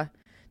saw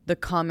the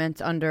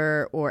comments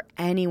under or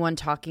anyone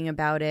talking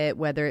about it,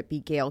 whether it be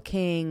Gayle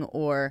King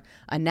or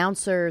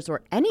announcers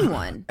or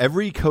anyone.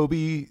 Every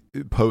Kobe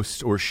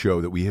post or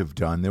show that we have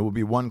done, there will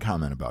be one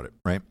comment about it,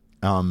 right?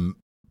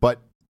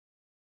 But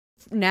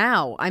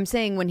now I'm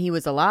saying when he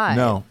was alive.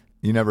 No,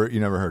 you never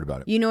heard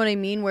about it. You know what I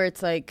mean? Where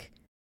it's like,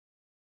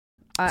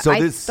 I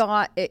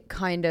thought it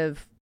kind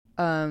of,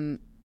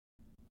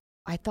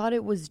 I thought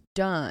it was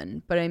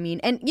done, but I mean,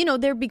 and you know,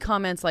 there'd be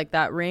comments like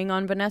that ring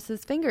on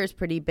Vanessa's finger is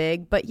pretty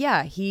big, but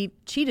yeah, he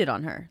cheated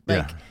on her.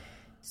 Like,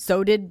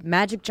 so did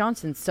Magic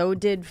Johnson. So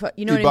did,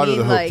 you know what I mean? He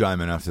bought her the Hope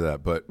Diamond after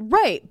that, but.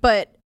 Right.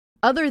 But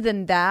other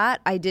than that,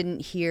 I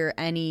didn't hear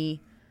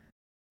any,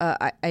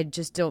 I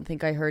just don't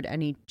think I heard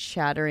any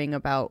chattering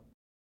about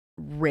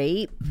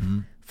rape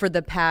for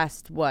the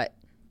past,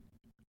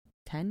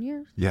 10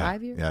 years? Yeah.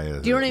 5 years? Yeah.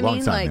 Do you know what I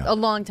mean? Time, like a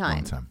long time.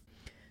 Long time.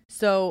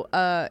 So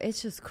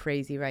it's just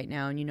crazy right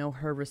now. And you know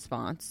her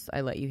response.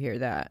 I let you hear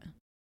that.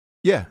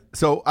 Yeah.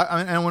 So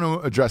I want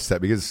to address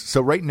that because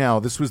so right now,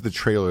 this was the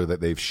trailer that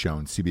they've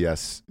shown,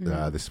 CBS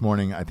this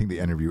morning. I think the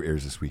interview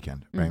airs this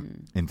weekend, right?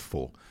 In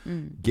full.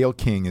 Gayle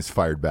King is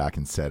fired back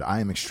and said, I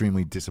am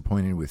extremely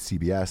disappointed with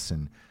CBS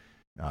and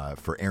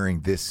for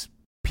airing this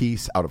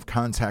piece out of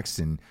context.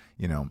 And,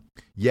 you know,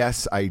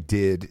 yes, I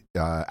did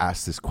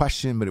ask this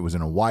question, but it was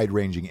in a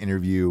wide-ranging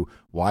interview.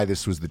 Why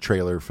this was the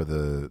trailer for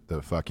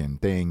the fucking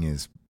thing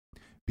is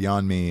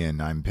beyond me,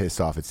 and I'm pissed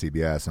off at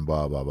CBS and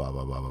blah, blah, blah,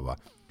 blah, blah, blah, blah.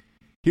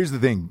 Here's the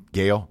thing,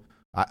 Gayle.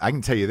 I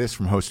can tell you this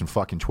from hosting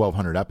fucking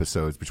 1,200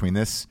 episodes between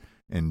this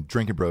and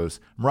Drinking Bros,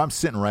 where I'm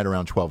sitting right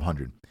around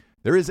 1,200.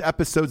 There is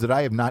episodes that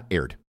I have not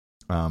aired.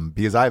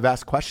 because I've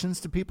asked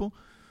questions to people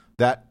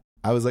that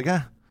I was like,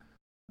 I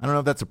don't know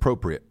if that's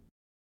appropriate.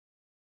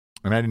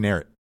 And I didn't air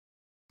it.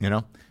 You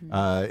know,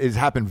 it's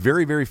happened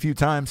very, very few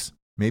times,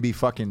 maybe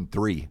fucking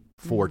 3-4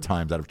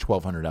 times out of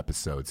 1,200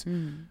 episodes.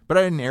 But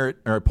I didn't air it,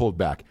 or I pulled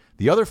back.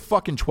 The other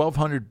fucking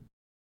 1,200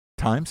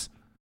 times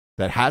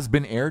that has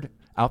been aired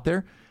out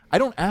there, I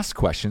don't ask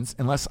questions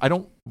unless I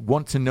don't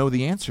want to know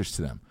the answers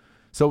to them.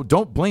 So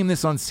don't blame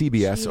this on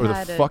CBS or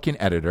the fucking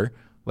editor.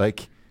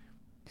 Like,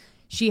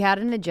 she had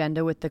an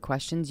agenda with the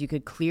questions. You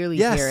could clearly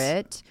hear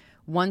it.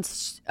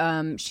 Once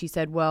she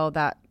said, well,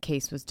 that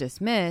case was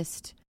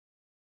dismissed,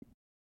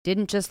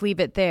 didn't just leave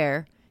it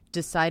there,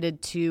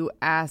 decided to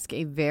ask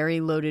a very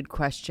loaded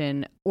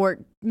question or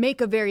make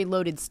a very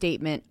loaded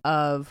statement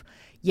of,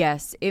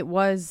 yes, it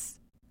was,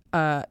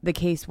 the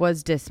case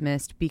was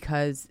dismissed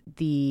because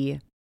the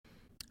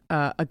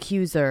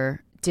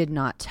accuser did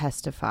not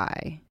testify.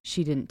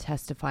 She didn't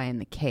testify in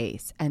the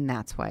case, and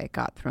that's why it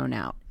got thrown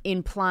out,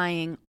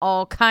 implying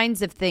all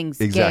kinds of things,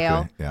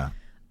 Gail. Yeah.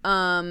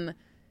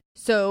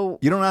 So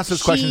you don't ask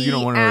those questions you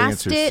don't want to know the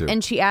answers to.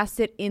 And she asked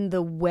it in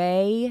the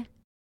way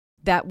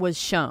that was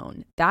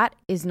shown. That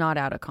is not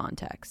out of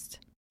context,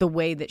 the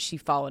way that she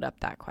followed up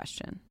that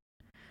question.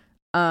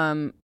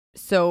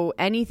 So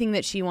anything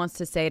that she wants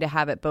to say, to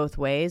have it both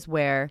ways,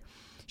 where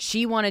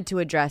she wanted to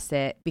address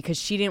it because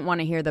she didn't want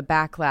to hear the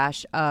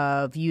backlash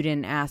of, you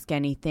didn't ask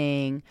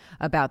anything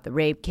about the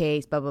rape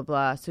case, blah, blah,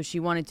 blah. So she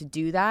wanted to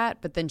do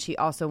that, but then she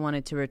also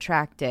wanted to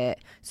retract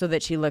it so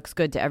that she looks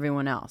good to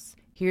everyone else.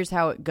 Here's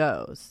how it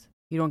goes.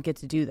 You don't get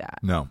to do that.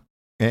 No.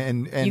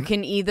 And you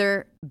can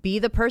either be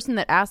the person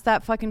that asked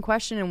that fucking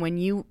question, and when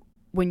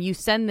you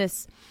send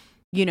this,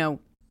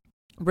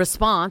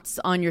 response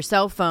on your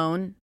cell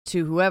phone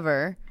to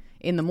whoever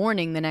in the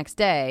morning the next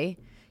day,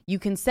 you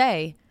can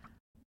say,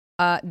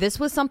 this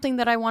was something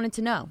that I wanted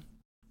to know,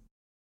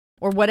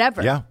 or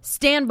whatever. Yeah.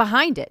 Stand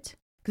behind it.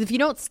 Because if you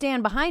don't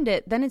stand behind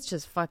it, then it's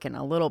just fucking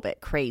a little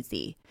bit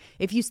crazy.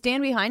 If you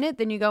stand behind it,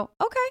 then you go,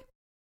 okay.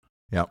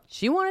 Yeah.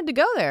 She wanted to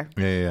go there.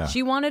 Yeah.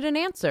 She wanted an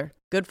answer.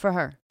 Good for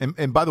her.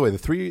 And by the way, the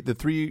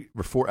three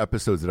or four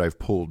episodes that I've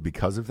pulled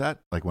because of that,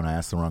 like when I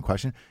asked the wrong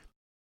question,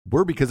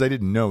 were because I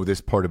didn't know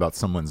this part about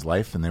someone's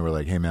life, and they were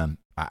like, "Hey, man,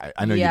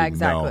 I know you didn't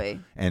know,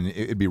 and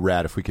it'd be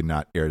rad if we could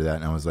not air that."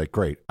 And I was like,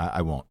 "Great,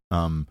 I won't."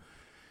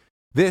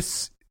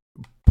 This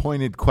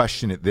pointed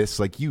question at this,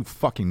 like, you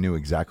fucking knew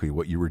exactly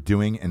what you were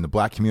doing, and the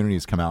black community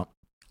has come out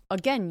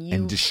again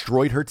and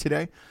destroyed her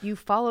today. You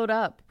followed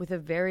up with a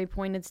very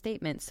pointed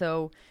statement.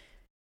 So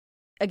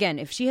again,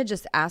 if she had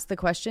just asked the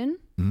question,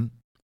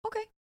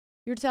 okay,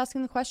 you're just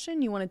asking the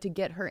question, you wanted to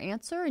get her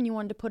answer, and you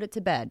wanted to put it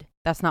to bed.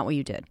 That's not what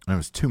you did. And it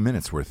was 2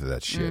 minutes worth of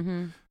that shit.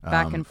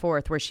 Back and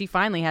forth, where she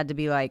finally had to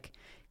be like,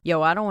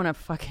 yo, I don't want to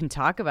fucking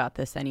talk about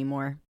this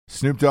anymore.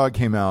 Snoop Dogg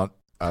came out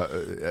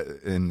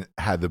and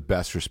had the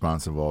best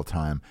response of all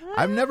time.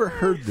 I've never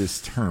heard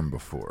this term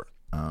before.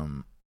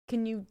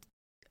 Can you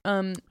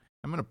I'm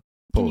gonna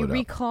pull it up.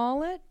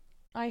 Recall it?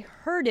 I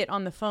heard it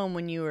on the phone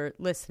when you were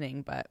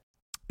listening, but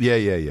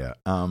yeah.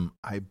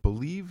 I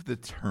believe the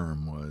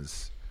term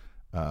was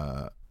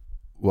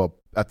well,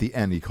 at the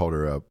end he called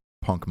her a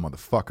punk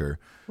motherfucker.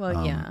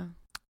 Well, yeah.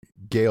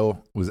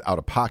 Gail was out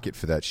of pocket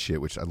for that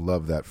shit, which I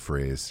love that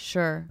phrase.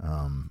 Sure.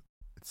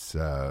 It's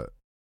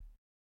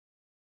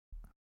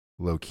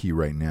low key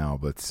right now,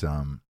 but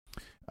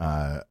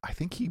I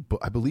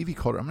believe he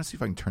called her. I'm gonna see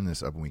if I can turn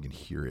this up and we can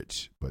hear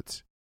it,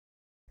 but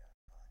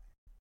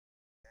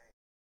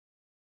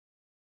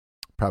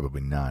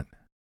probably not.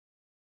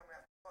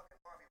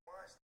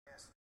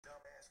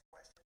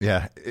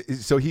 Yeah,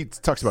 so he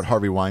talks about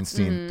Harvey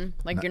Weinstein.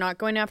 Like, you're not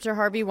going after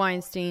Harvey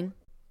Weinstein.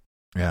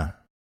 Yeah.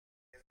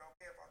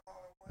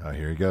 Oh,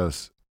 here he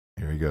goes.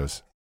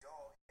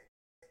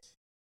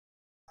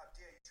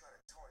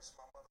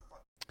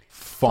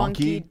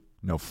 Funky?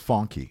 No,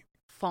 Fonky.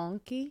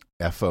 Fonky?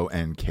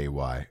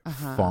 Fonky.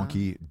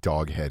 Fonky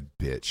doghead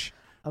bitch.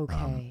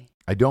 Okay.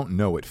 I don't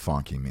know what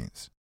funky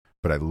means,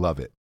 but I love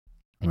it.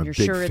 I'm and a you're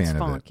big sure fan it's of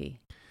funky?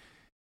 it.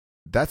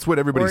 That's what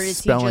everybody's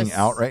spelling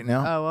out right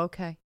now. Oh,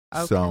 okay.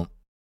 So,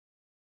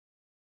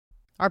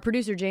 our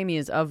producer Jamie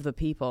is of the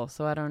people,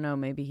 so I don't know.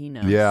 Maybe he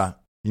knows. Yeah.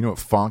 You know what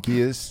funky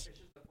is?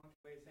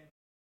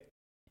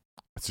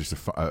 It's just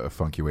a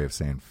funky way of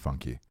saying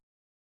funky.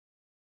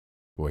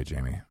 Boy,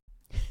 Jamie.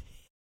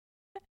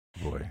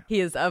 Boy. He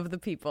is of the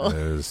people. Of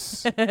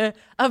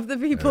the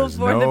people,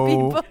 for the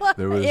people,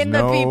 there was in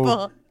no the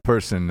people.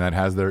 Person that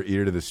has their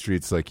ear to the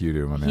streets like you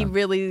do, my man. He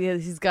really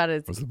is. He's got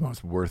it. Was the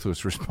most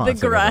worthless response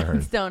The I've ever heard.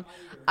 grindstone.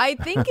 I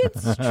think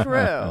it's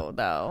true,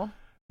 though.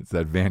 It's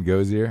that Van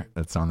Gogh's ear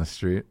that's on the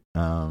street.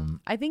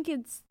 I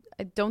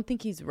don't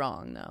think he's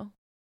wrong, though.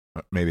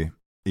 Maybe.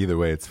 Either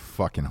way, it's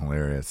fucking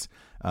hilarious.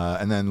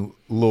 And then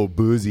Lil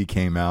Boozy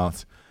came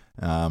out.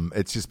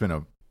 It's just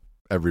been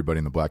everybody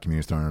in the black community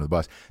is thrown under the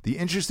bus. The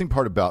interesting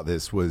part about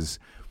this was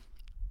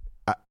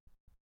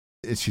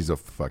she's a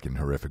fucking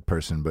horrific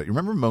person, but you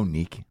remember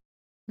Monique?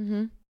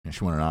 Mm-hmm. And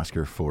she won an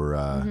Oscar for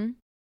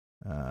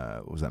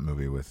what was that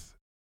movie with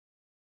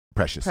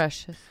Precious.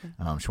 Precious.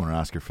 She won an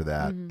Oscar for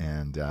that.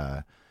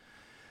 And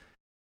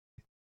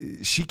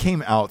she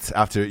came out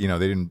after,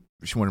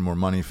 she wanted more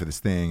money for this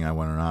thing. I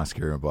won an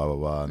Oscar, blah, blah,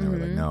 blah. And they were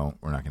like, no,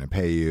 we're not going to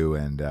pay you.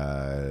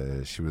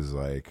 And she was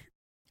like,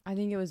 I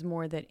think it was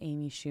more that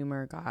Amy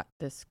Schumer got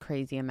this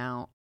crazy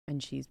amount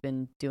and she's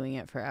been doing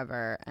it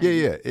forever. And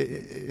yeah.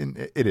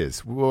 It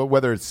is. Well,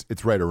 whether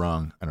it's right or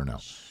wrong, I don't know.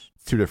 It's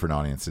two different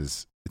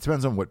audiences. It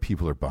depends on what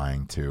people are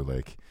buying too,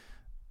 like,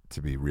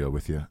 to be real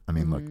with you. I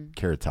mean, look,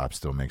 Carrot Top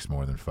still makes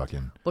more than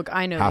fucking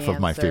I know half the of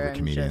my answer, favorite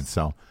comedians.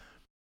 So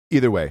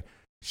either way,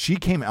 she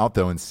came out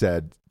though and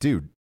said,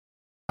 dude,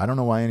 I don't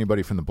know why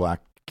anybody from the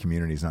black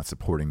community is not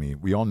supporting me.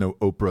 We all know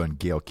Oprah and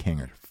Gayle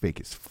King are fake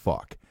as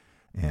fuck.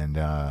 And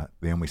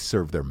they only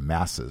serve their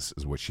masses,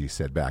 is what she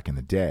said back in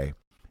the day.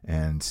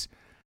 And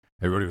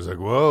everybody was like,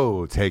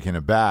 whoa, taken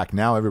aback.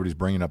 Now everybody's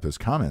bringing up those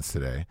comments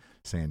today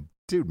saying,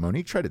 dude,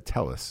 Monique tried to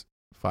tell us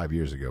 5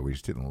 years ago. We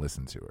just didn't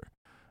listen to her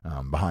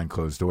behind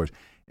closed doors.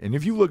 And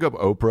if you look up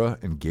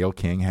Oprah and Gayle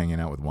King hanging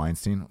out with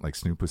Weinstein, like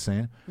Snoop was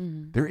saying,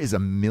 there is a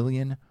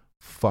million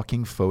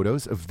fucking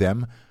photos of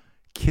them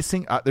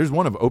kissing. There's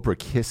one of Oprah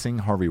kissing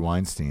Harvey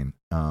Weinstein.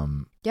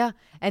 Yeah,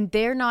 and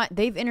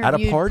they've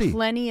interviewed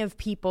plenty of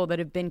people that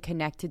have been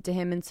connected to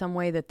him in some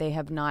way that they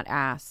have not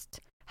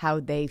asked how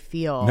they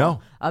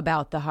feel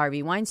about the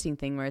Harvey Weinstein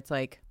thing, where it's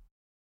like,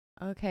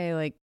 okay,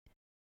 like.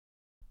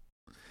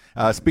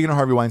 Speaking of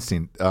Harvey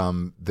Weinstein,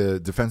 the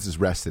defense is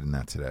rested in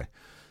that today.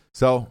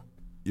 So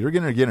you're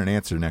going to get an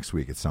answer next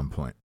week at some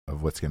point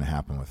of what's going to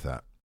happen with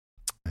that.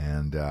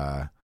 And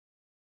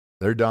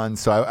they're done.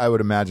 So I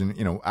would imagine,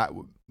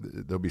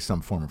 there'll be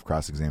some form of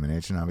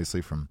cross-examination,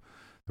 obviously, from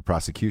the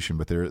prosecution,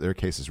 but their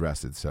case is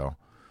rested. So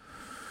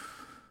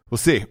we'll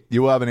see.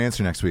 You will have an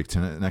answer next week.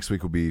 Next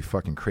week will be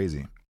fucking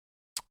crazy.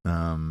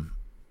 Yeah,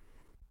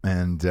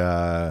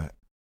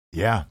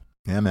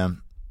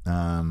 man.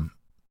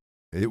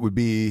 It would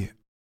be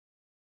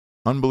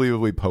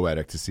unbelievably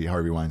poetic to see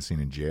Harvey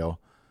Weinstein in jail,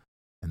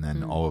 and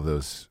then all of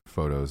those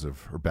photos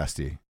of her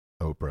bestie,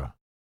 Oprah,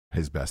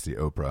 his bestie,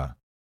 Oprah,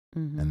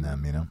 and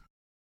them,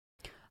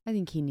 I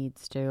think he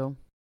needs to.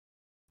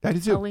 I do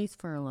too. At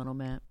least for a little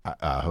bit.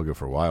 He'll go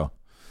for a while.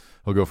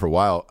 Bernie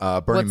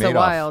What's Madoff. A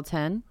while,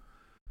 10?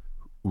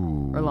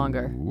 Ooh, or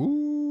longer?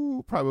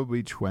 Ooh,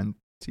 probably 20.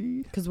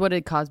 Because what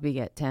did Cosby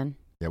get, 10?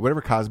 Yeah,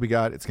 whatever Cosby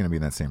got, it's going to be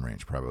in that same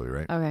range probably,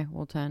 right? Okay,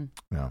 well, 10.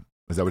 Yeah.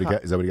 Is that what he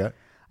got? Is that what he got?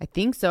 I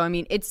think so. I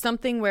mean, it's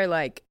something where,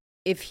 like,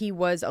 if he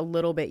was a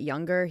little bit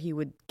younger, he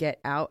would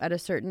get out at a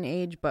certain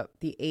age, but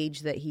the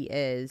age that he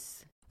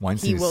is,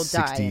 Weinstein he will is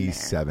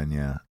 67,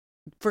 yeah.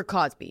 For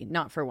Cosby,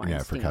 not for Weinstein.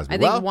 Yeah, for Cosby. I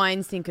think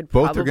Weinstein could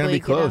probably both are going to be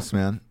close,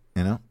 man,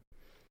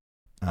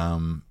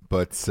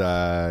 But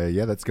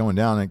yeah, that's going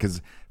down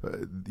because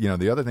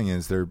the other thing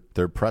is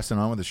they're pressing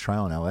on with this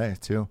trial in LA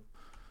too.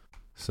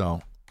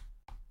 So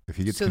if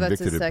he gets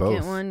convicted at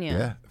both,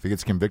 if he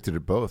gets convicted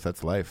at both,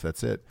 that's life.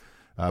 That's it.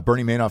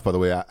 Bernie Madoff, by the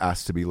way,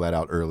 asked to be let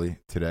out early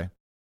today.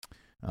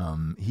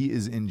 He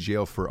is in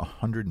jail for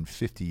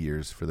 150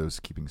 years for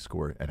those keeping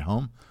score at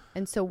home.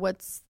 And so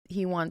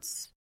he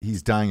wants?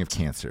 He's dying of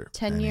cancer.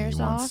 10 years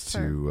off. He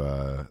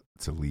wants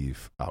to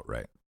leave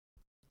outright.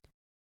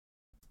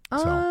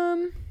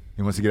 So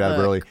he wants to get out of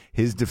early.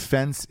 His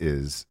defense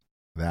is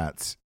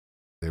that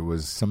there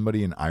was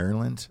somebody in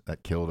Ireland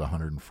that killed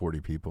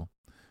 140 people,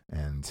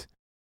 and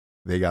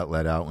they got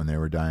let out when they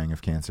were dying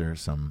of cancer,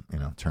 some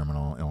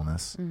terminal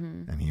illness,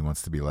 and he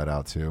wants to be let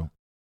out too.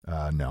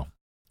 No.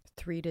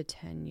 3 to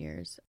 10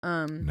 years.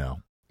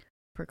 No.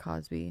 For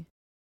Cosby.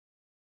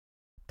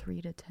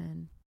 3 to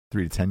 10.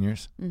 3 to 10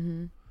 years?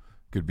 Mm-hmm.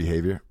 Good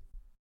behavior?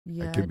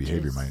 Yeah. Good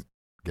behavior might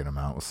get him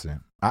out. We'll see.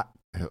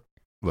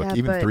 Look,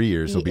 even 3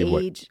 years will be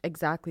what?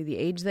 Exactly. The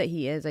age that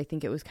he is, I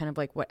think it was kind of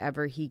like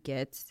whatever he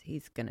gets,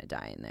 he's going to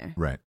die in there.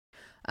 Right.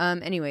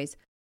 Anyways.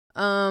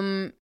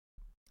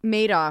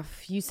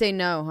 Madoff, you say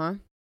no, huh?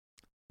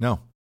 No.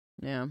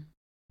 Yeah.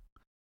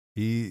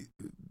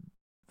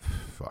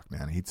 Fuck,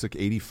 man. He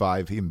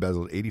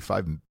embezzled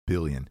 $85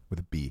 billion with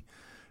a B.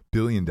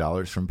 $1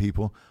 billion from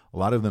people. A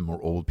lot of them were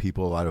old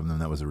people. A lot of them,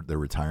 that was their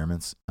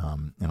retirements.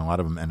 And a lot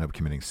of them ended up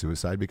committing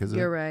suicide because of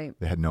it. You're right.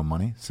 They had no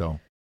money.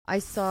 So I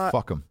saw.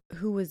 Fuck them.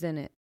 Who was in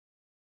it?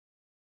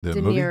 The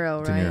De movie?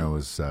 Niro, right? De Niro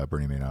was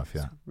Bernie Madoff,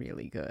 yeah. It's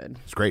really good.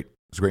 It's great.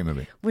 It's a great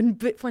movie. When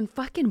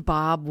fucking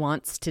Bob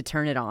wants to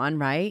turn it on,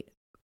 right?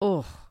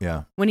 Oh.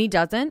 Yeah. When he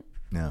doesn't?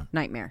 Yeah.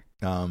 Nightmare.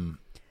 Glad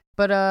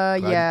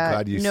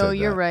you no, said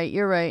you're that. right.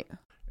 You're right.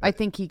 I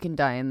think he can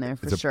die in there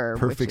for sure.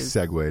 It's a perfect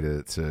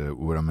segue to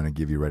what I'm going to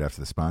give you right after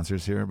the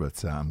sponsors here,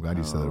 but I'm glad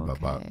you said it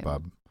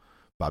about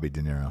Bobby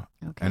De Niro.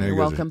 Okay, I know you're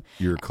welcome.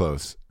 You're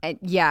close.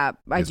 Yeah,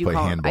 I do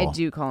call him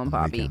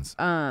Bobby. Weekends.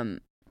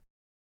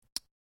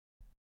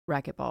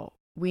 Racquetball.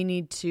 We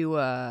need to.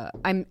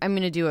 I'm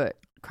going to do a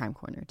crime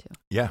corner too.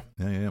 Yeah.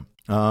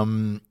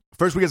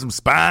 First, we got some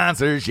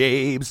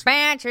sponsorships.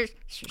 Sponsors.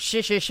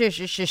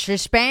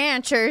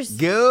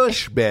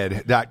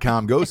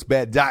 Ghostbed.com.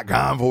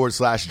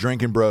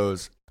 Ghostbed.com/drinking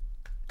bros.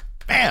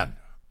 Man,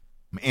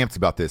 I'm amped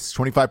about this.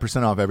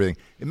 25% off everything.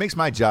 It makes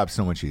my job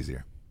so much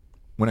easier.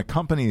 when a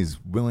company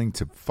is willing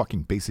to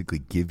fucking basically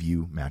give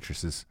you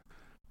mattresses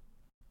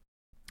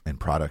and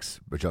products,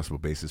 adjustable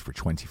bases for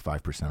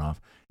 25% off,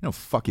 you know how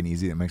fucking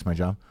easy that makes my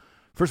job?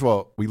 First of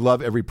all, we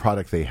love every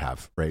product they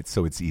have, right?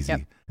 So it's easy. Yep.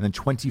 And then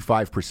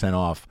 25%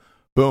 off,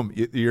 boom.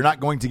 You're not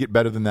going to get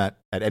better than that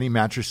at any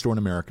mattress store in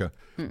America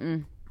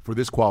for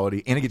this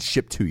quality, and it gets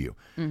shipped to you.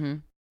 Mm-hmm.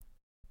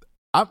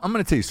 I'm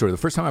going to tell you a story. The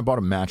first time I bought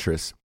a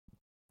mattress,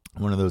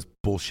 one of those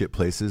bullshit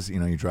places, you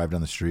know, you drive down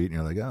the street and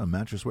you're like, oh,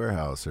 Mattress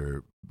Warehouse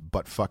or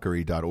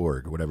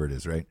buttfuckery.org or whatever it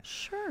is, right?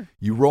 Sure.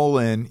 You roll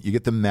in, you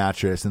get the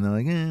mattress, and they're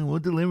like, we'll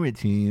deliver it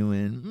to you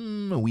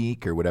in a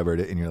week or whatever it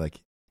is. And you're like,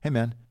 hey,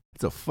 man,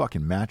 it's a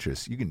fucking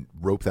mattress. You can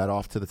rope that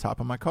off to the top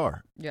of my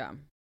car. Yeah.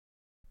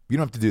 You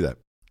don't have to do that.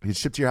 It's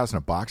shipped to your house in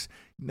a box.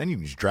 Then you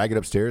can just drag it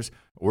upstairs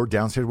or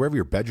downstairs, wherever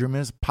your bedroom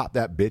is, pop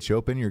that bitch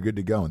open, you're good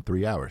to go in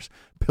 3 hours.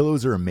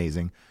 Pillows are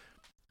amazing.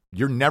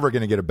 You're never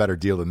going to get a better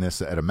deal than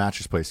this at a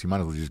mattress place. You might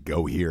as well just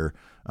go here.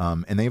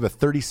 And they have a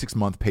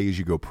 36-month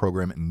pay-as-you-go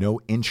program, no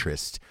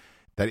interest,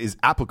 that is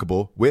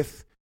applicable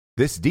with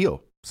this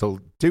deal. So,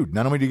 dude,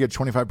 not only do you get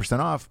 25%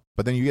 off,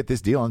 but then you get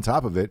this deal on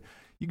top of it.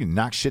 You can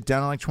knock shit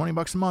down to like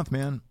 $20 a month,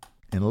 man,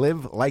 and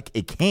live like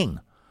a king.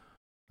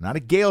 Not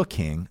a Gail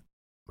king,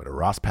 but a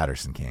Ross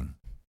Patterson king.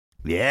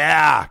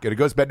 Yeah. Go to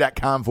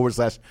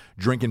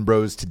ghostbed.com/Drinking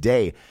Bros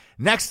today.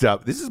 Next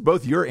up, this is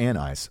both your and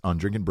I's on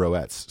Drinking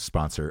Broettes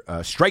sponsor,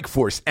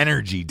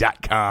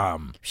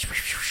 StrikeForceEnergy.com.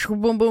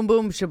 Boom, boom,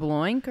 boom.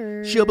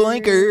 Shabloinkers.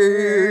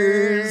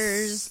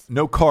 Shabloinkers.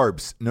 No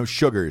carbs, no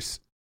sugars.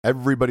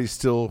 Everybody's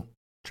still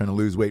trying to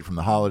lose weight from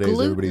the holidays.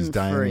 Everybody's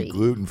dying.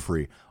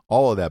 Gluten-free.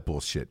 All of that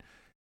bullshit.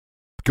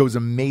 Goes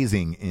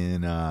amazing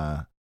in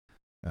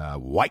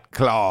White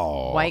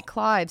Claw. White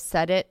Claw. I've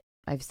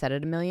said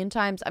it a million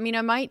times. I mean,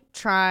 I might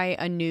try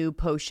a new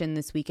potion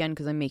this weekend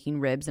because I'm making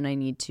ribs and I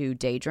need to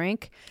day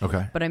drink.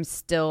 Okay. But I'm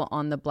still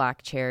on the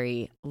black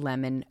cherry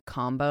lemon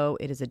combo.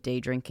 It is a day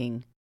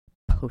drinking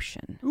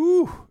potion.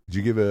 Ooh. Did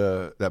you give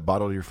that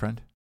bottle to your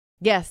friend?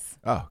 Yes.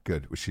 Oh,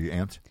 good. Was she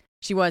amped?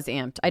 She was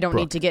amped. I don't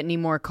need to get any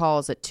more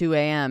calls at 2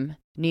 a.m.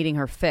 needing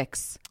her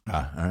fix.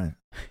 All right.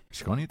 Is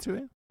she calling you at 2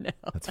 a.m.? No.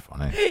 That's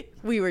funny.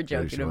 We were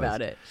joking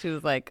about it. She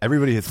was like,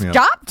 everybody hits me up.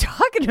 Stop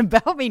talking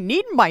about me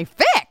needing my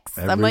fix.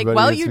 I'm like,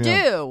 well, you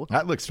do.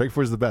 Look, Strike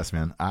Force is the best,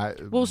 man. I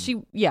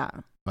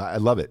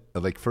love it.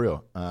 Like, for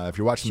real. If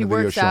you're watching the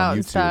video show on YouTube.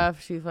 And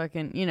stuff. She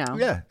fucking,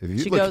 Yeah.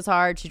 She goes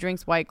hard. She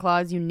drinks White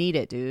Claws. You need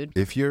it, dude.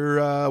 If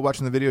you're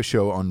watching the video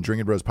show on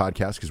Drinking Bros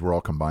podcast, because we're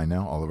all combined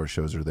now, all of our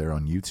shows are there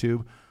on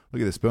YouTube.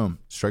 Look at this. Boom.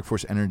 Strike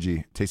Force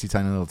Energy. Tasty,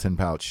 tiny little tin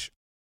pouch.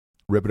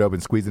 Rip it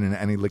open, squeeze it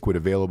into any liquid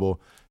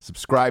available.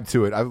 Subscribe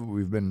to it.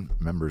 We've been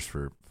members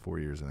for 4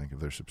 years, I think, of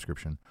their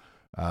subscription.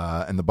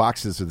 And the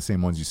boxes are the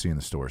same ones you see in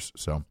the stores.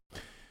 So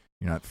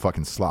you're not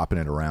fucking slopping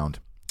it around.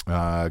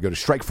 Go to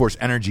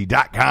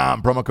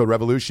StrikeForceEnergy.com. Promo code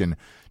REVOLUTION.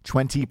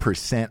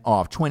 20%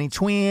 off.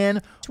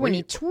 20twin. Or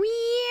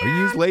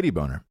use Lady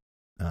Boner,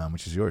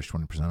 which is yours.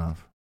 20%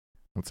 off.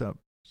 What's up?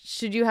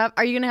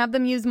 Are you going to have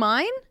them use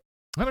mine?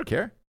 I don't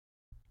care.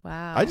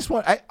 Wow. I just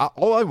want,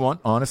 all I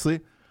want, honestly,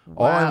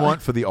 all I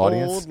want for the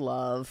audience. Old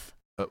love.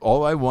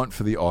 All I want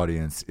for the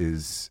audience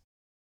is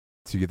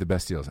to get the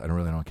best deals. I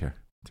don't care.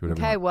 Do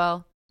whatever. Okay,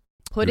 well,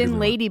 put in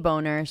Lady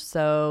Boner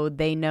so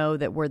they know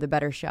that we're the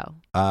better show.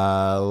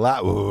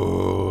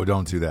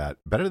 Don't do that.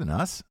 Better than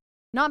us?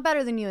 Not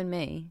better than you and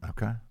me.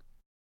 Okay.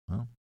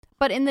 Well.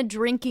 But in the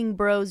Drinking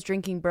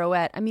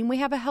Broette, I mean, we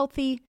have a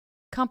healthy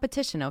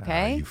competition,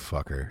 okay? You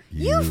fucker.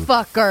 You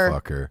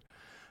fucker.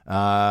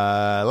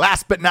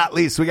 Last but not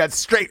least, we got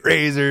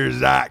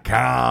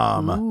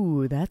StraightRazors.com.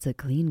 Ooh, that's a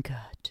clean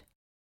cut.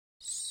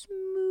 Smooth.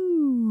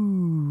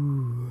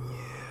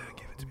 Yeah,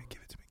 give it to me.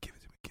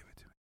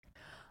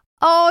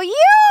 Oh,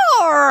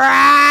 you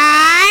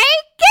right?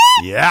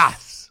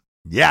 Yes.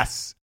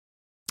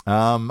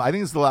 I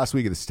think it's the last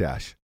week of the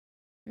stash.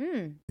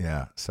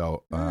 Yeah,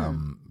 so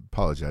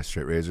apologize,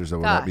 Straight Razors. I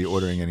will not be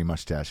ordering any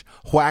mustache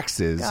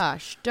waxes.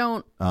 Gosh,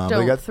 don't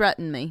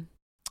threaten me.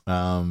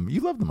 You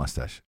love the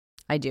mustache.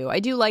 I do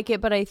like it,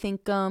 but I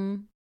think I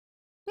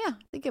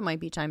think it might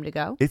be time to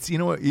go. It's, you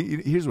know what,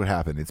 here's what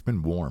happened. It's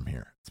been warm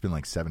here. It's been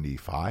like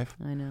 75.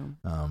 I know.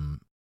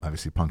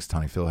 Obviously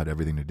Punxsutawney Phil had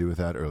everything to do with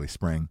that. Early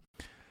spring.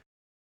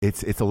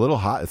 It's a little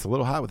hot. It's a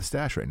little hot with the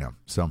stash right now.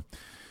 So I'm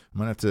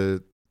gonna have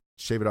to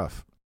shave it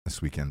off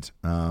this weekend.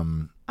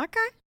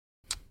 Okay.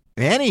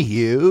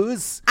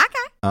 Anywho's. Okay.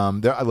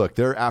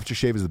 Their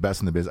aftershave is the best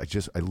in the biz. I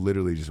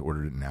literally just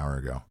ordered it an hour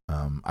ago.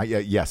 I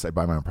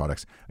buy my own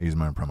products. I use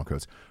my own promo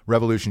codes.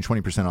 Revolution,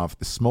 20% off.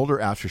 The Smolder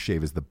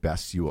aftershave is the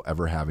best you will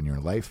ever have in your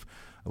life.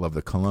 I love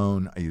the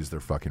cologne. I use their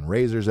fucking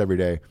razors every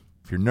day.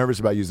 If you're nervous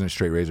about using a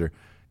straight razor, you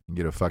can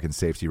get a fucking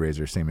safety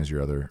razor, same as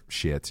your other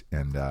shit,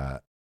 and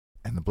the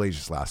blades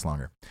just last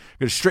longer.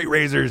 Go to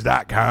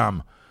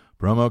StraightRazors.com.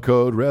 Promo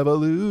code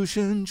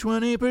REVOLUTION,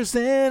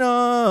 20%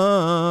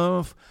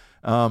 off.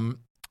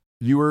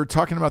 You were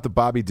talking about the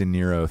Bobby De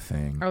Niro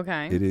thing.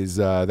 Okay. It is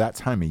that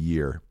time of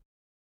year.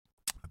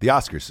 The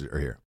Oscars are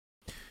here.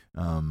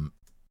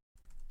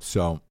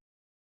 So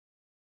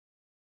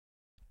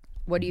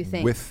What do you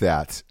think? With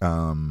that,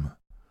 hang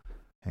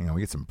on,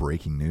 we get some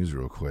breaking news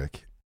real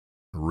quick.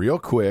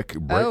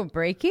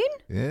 Breaking?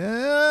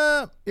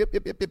 Yeah.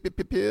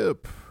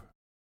 Yep.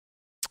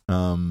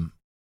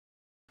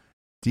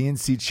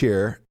 DNC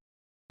chair,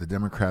 the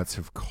Democrats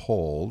have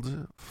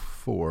called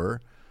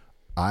for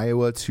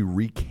Iowa to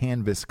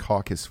recanvass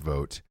caucus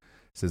vote.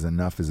 Says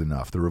enough is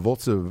enough. The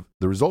results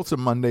of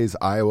Monday's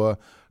Iowa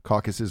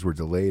caucuses were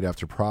delayed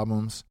after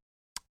problems,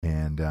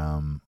 and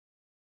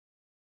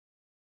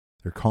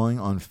they're calling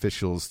on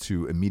officials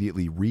to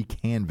immediately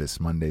recanvass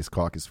Monday's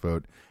caucus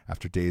vote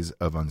after days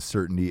of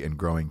uncertainty and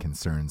growing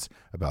concerns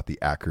about the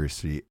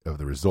accuracy of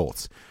the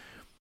results.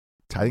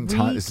 I think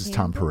this is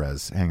Tom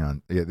Perez. Hang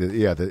on.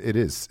 It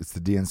is. It's the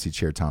DNC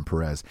chair, Tom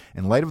Perez.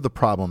 In light of the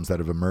problems that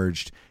have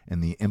emerged in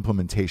the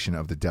implementation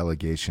of the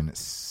delegation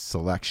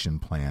selection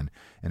plan,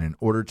 and in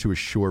order to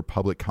assure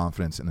public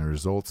confidence in the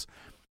results,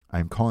 I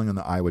am calling on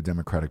the Iowa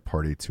Democratic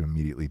Party to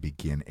immediately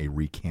begin a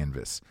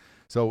recanvass.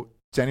 So,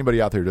 to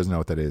anybody out there who doesn't know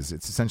what that is,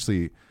 it's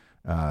essentially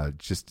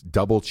just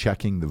double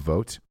checking the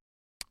vote,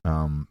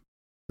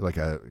 like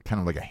a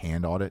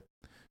hand audit.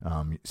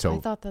 So I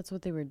thought that's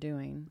what they were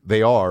doing.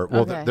 They are.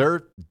 Well, Okay.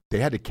 they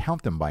had to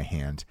count them by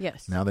hand.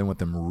 Yes. Now they want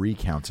them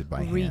recounted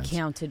by hand.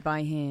 Recounted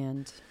by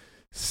hand.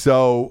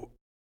 So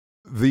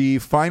the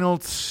final, I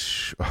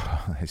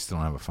still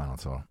don't have a final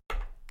total.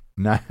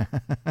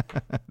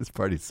 This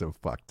party's so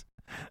fucked.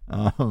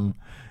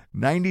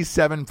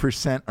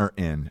 97% are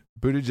in.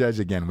 Buttigieg,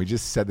 again, we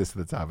just said this at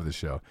the top of the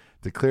show,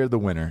 declared the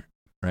winner,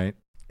 right?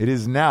 It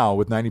is now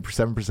with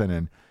 97%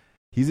 in.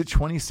 He's at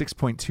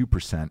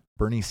 26.2%.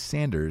 Bernie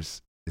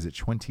Sanders is at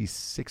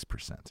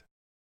 26%.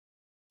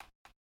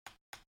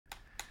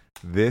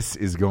 This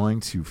is going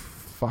to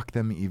fuck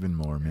them even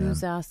more, man.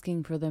 Who's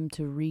asking for them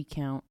to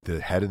recount?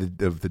 The head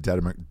of the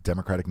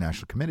Democratic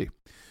National Committee,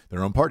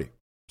 their own party.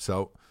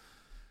 So,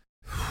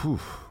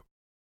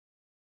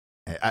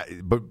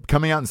 but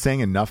coming out and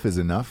saying enough is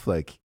enough,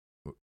 like,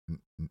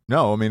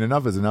 no, I mean,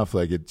 enough is enough.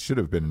 Like, it should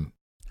have been.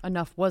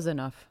 Enough was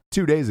enough.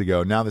 2 days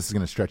ago. Now this is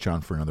going to stretch on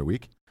for another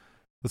week.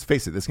 Let's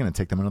face it, this is going to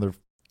take them another.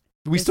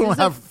 This still don't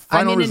have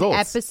final results.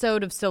 An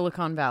episode of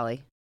Silicon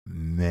Valley.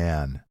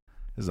 Man,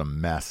 this is a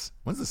mess.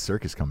 When's the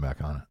circus come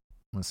back on?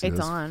 It's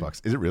on.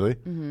 Fucks. Is it really?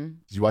 Mm-hmm.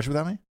 Did you watch it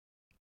without me?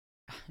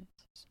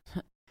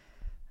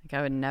 Like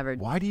I would never.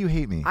 Why do you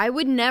hate me? I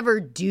would never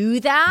do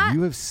that.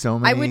 You have so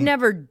many. I would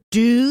never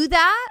do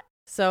that,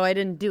 so I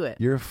didn't do it.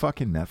 You're a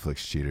fucking Netflix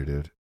cheater,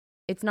 dude.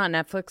 It's not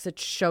Netflix.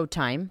 It's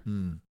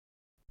Showtime,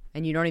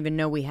 and you don't even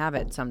know we have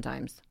it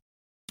sometimes.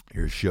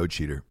 You're a show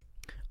cheater.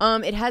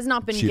 It has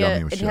not been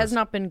good. It has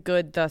not been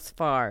good thus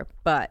far,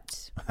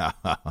 but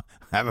I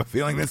have a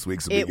feeling this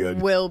week's will be good.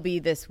 It will be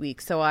this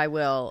week, so I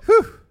will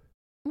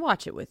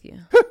watch it with you.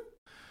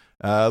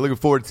 Looking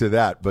forward to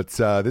that, but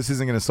this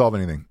isn't going to solve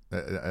anything.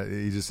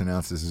 He just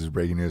announced this is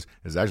breaking news.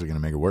 It's actually going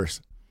to make it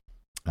worse.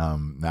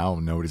 Now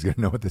nobody's going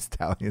to know what this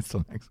tally is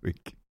till next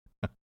week.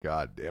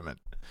 God damn it.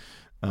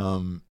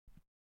 The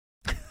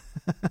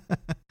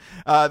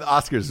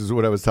Oscars is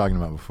what I was talking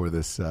about before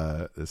this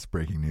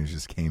breaking news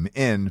just came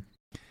in.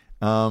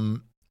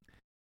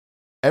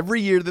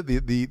 Every year that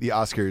the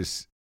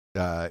Oscars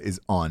is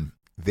on,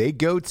 they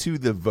go to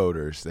the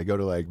voters. They go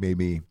to like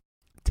maybe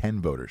 10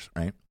 voters,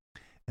 right?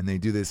 And they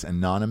do this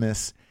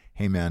anonymous,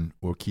 hey man,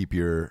 we'll keep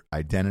your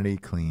identity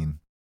clean.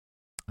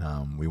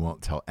 We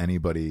won't tell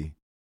anybody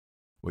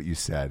what you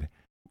said.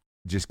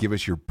 Just give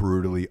us your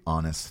brutally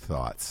honest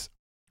thoughts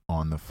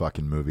on the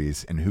fucking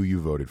movies and who you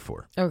voted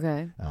for.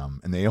 Okay.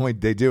 And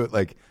they do it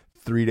like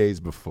 3 days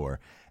before.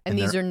 And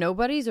these are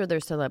nobodies or they're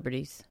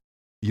celebrities?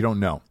 You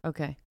don't know.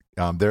 Okay.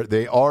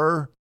 They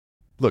are.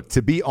 Look,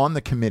 to be on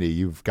the committee,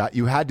 you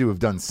had to have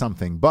done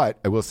something. But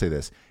I will say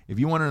this: if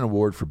you won an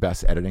award for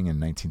best editing in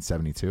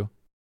 1972,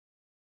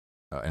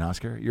 an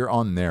Oscar, you're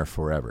on there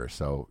forever.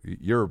 So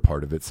you're a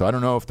part of it. So I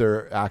don't know if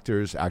they're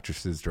actors,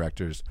 actresses,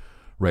 directors,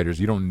 writers.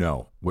 You don't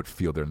know what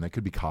field they're in. They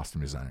could be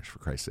costume designers, for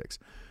Christ's sakes.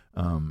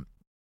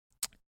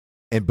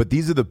 But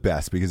these are the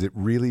best because it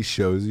really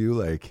shows you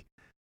like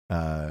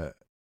they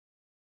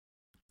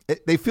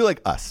feel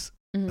like us.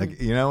 Mm-hmm.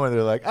 Like, you know, where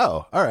they're like,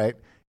 oh, all right,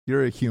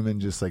 you're a human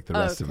just like the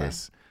rest of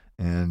us.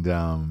 And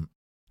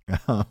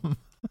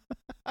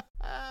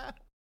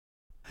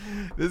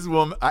this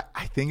woman,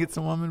 I think it's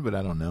a woman, but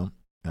I don't know.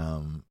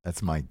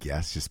 That's my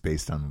guess just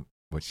based on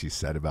what she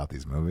said about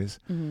these movies.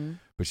 Mm-hmm.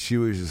 But she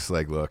was just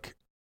like, look,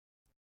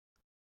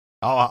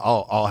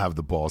 I'll have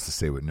the balls to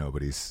say what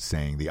nobody's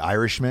saying. The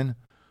Irishman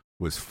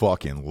was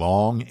fucking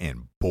long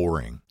and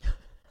boring.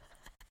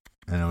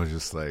 And I was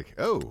just like,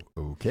 oh,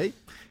 okay.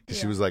 Yeah.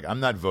 She was like, I'm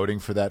not voting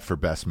for that for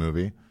best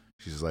movie.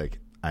 She's like,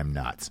 I'm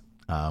not.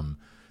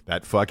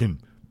 That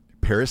fucking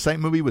Parasite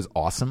movie was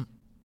awesome.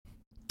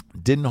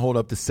 Didn't hold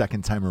up the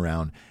second time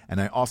around. And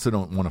I also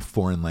don't want a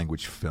foreign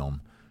language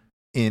film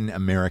in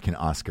American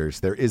Oscars.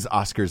 There is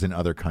Oscars in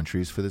other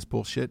countries for this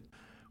bullshit.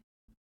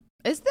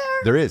 Is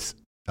there? There is.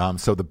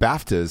 So the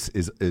BAFTAs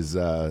is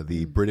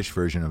the British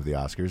version of the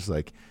Oscars.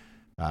 Like,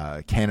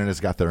 Canada's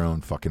got their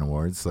own fucking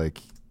awards. Like,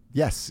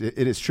 Yes,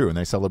 it is true, and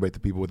they celebrate the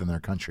people within their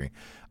country.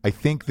 I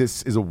think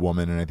this is a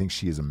woman, and I think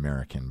she is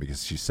American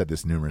because she said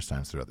this numerous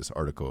times throughout this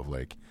article of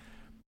like,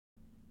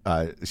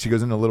 she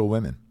goes into Little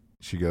Women.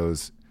 She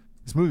goes,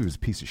 this movie was a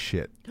piece of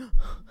shit.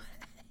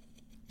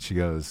 She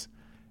goes,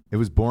 it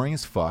was boring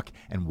as fuck,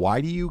 and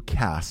why do you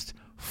cast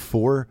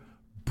 4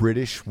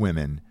 British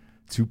women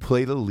to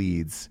play the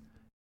leads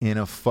in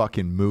a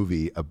fucking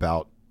movie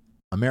about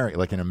America,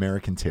 like an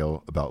American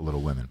tale about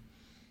Little Women?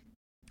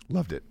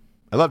 Loved it.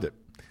 I loved it.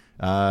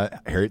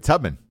 Harriet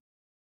Tubman.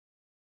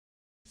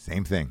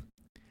 Same thing.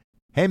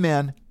 Hey,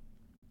 man,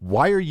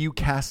 why are you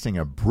casting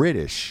a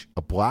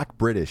black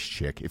British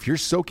chick? If you're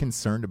so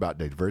concerned about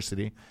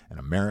diversity and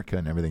America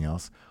and everything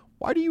else,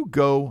 why do you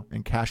go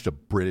and cast a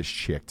British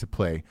chick to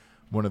play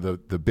one of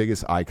the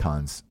biggest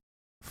icons,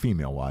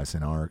 female-wise,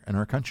 in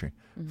our country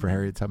for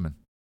Harriet Tubman?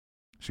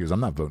 She goes,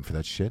 I'm not voting for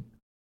that shit.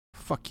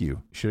 Fuck you.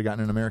 You should have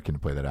gotten an American to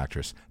play that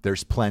actress.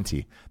 There's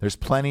plenty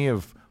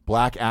of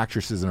black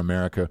actresses in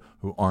America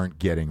who aren't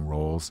getting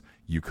roles.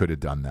 You could have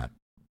done that.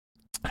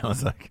 I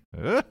was like,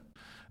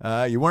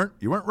 you weren't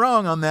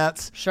wrong on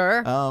that.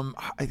 Sure.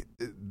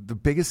 The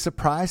biggest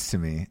surprise to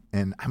me,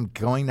 and I'm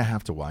going to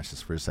have to watch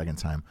this for a second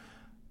time.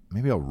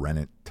 Maybe I'll rent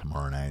it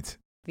tomorrow night.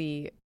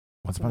 The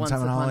Once Upon a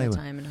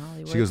Time in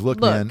Hollywood. She goes,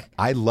 look, Look, man,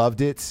 I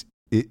loved it.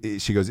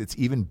 She goes, it's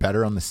even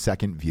better on the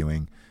second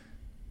viewing.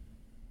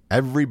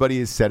 Everybody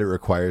has said it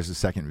requires a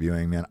second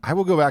viewing, man. I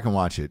will go back and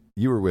watch it.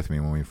 You were with me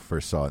when we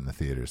first saw it in the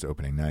theaters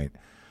opening night.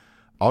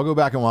 I'll go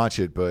back and watch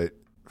it, but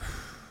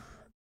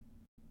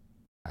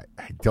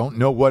I don't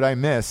know what I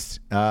missed.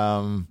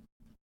 And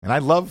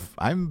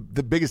I'm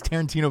the biggest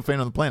Tarantino fan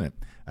on the planet.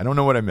 I don't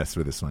know what I missed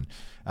with this one.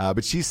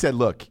 But she said,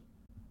 look,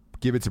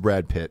 give it to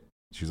Brad Pitt.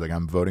 She's like,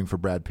 I'm voting for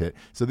Brad Pitt.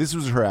 So this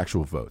was her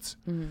actual votes.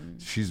 Mm-hmm.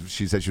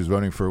 She said she was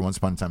voting for Once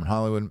Upon a Time in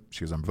Hollywood.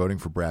 She goes, I'm voting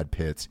for Brad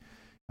Pitt.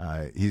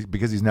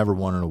 Because he's never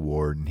won an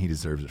award and he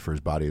deserves it for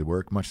his body of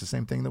work, much the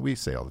same thing that we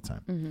say all the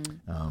time.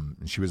 Mm-hmm.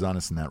 And she was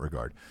honest in that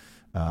regard.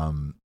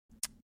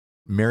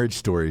 Marriage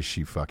Story,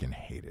 she fucking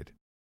hated.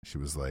 She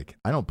was like,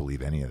 I don't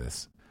believe any of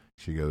this.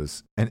 She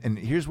goes, and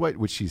here's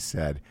what she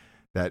said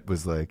that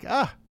was like,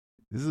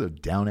 this is a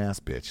down ass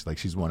bitch. Like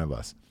she's one of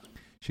us.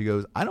 She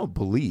goes, I don't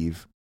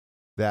believe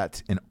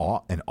that an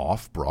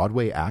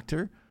off-Broadway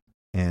actor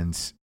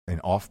and an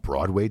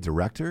off-Broadway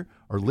director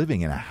are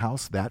living in a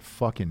house that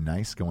fucking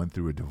nice going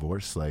through a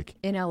divorce. Like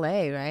in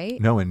LA, right?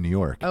 No, in New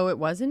York. Oh, it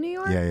was in New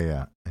York?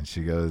 Yeah. And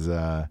she goes,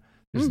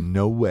 there's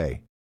no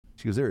way.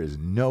 She goes, there is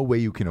no way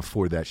you can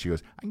afford that. She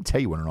goes, I can tell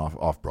you what an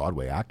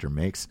off-Broadway actor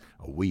makes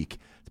a week.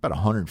 It's about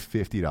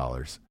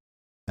 $150.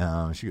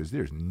 She goes,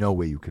 there's no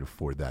way you could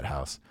afford that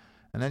house.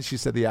 And then she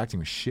said the acting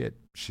was shit.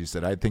 She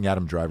said, I think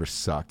Adam Driver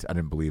sucked. I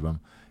didn't believe him.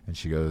 And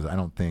she goes, I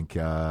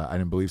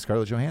didn't believe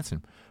Scarlett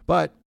Johansson.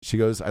 But she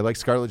goes, I like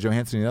Scarlett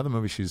Johansson in the other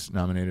movie she's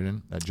nominated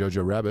in, that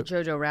Jojo Rabbit.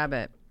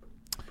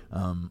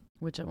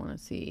 Which I want to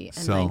see.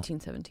 And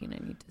 1917 I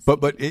need to see.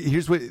 But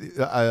here's what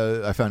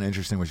I found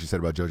interesting what she said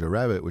about Jojo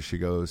Rabbit, was she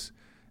goes,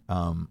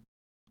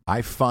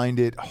 I find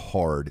it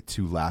hard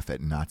to laugh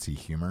at Nazi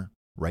humor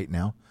right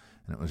now.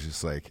 And it was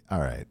just like, all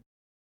right.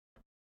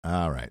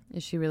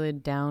 Is she really a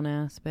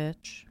down-ass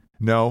bitch?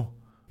 No,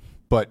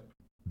 but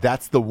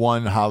that's the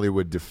one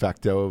Hollywood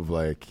defecto of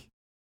like,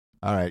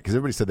 all right, because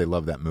everybody said they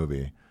loved that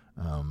movie.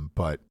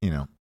 But,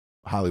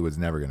 Hollywood's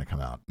never going to come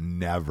out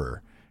and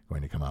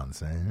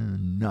say,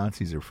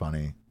 Nazis are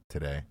funny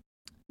today.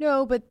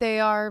 No, but they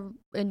are,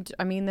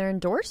 they're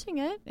endorsing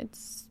it.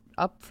 It's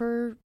up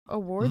for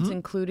awards,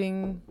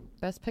 including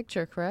Best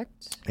Picture,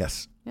 correct?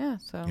 Yes. Yeah,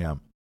 so. Yeah.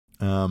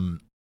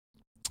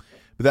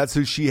 But that's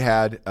who she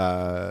had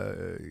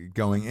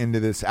going into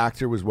this.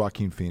 Actor was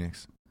Joaquin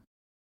Phoenix.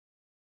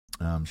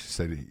 She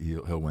said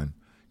he'll win.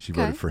 She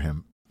voted for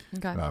him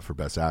for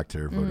Best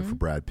Actor, voted for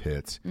Brad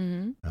Pitt.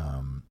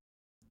 Mm-hmm.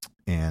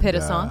 And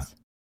Pitt-a-sance?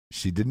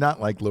 She did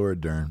not like Laura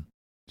Dern.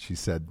 She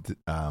said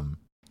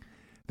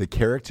the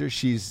character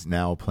she's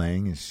now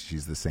playing,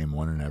 she's the same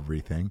one in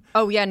everything.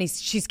 Oh, yeah, and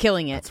she's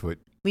killing it.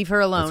 Leave her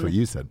alone. That's what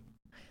you said.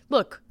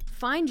 Look,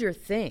 find your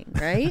thing,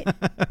 right?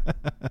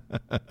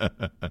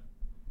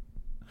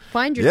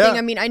 Find your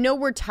thing. I know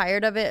we're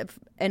tired of it.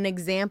 An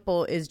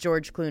example is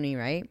George Clooney,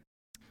 right?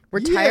 We're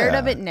tired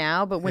of it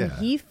now, but when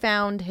he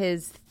found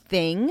his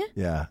thing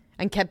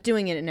and kept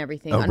doing it and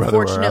everything,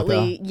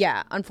 unfortunately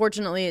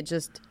it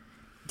just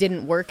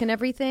didn't work and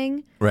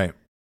everything. Right.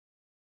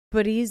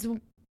 But he's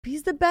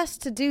the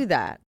best to do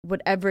that,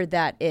 whatever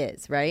that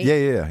is, right?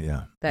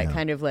 Yeah. That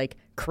kind of like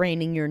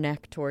craning your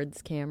neck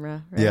towards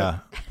camera, right? Yeah.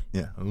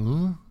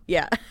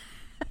 Yeah.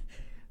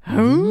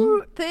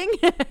 Thing.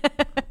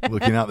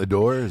 Looking out the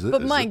door.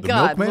 But my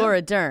God,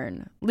 Laura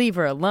Dern, leave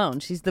her alone.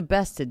 She's the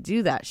best to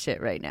do that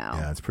shit right now.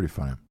 Yeah, it's pretty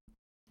funny.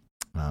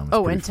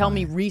 Tell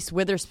me Reese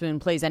Witherspoon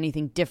plays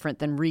anything different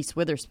than Reese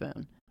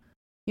Witherspoon.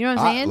 You know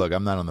what I'm saying? Look,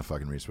 I'm not on the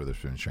fucking Reese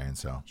Witherspoon train,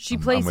 so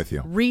plays I'm with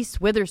you. Reese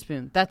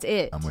Witherspoon. That's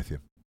it. I'm with you.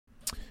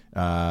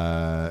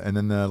 And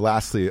then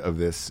lastly of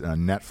this,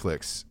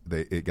 Netflix,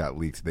 it got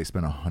leaked. They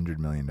spent $100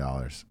 million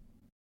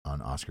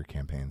on Oscar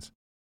campaigns.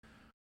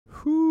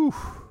 Whew.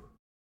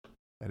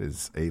 That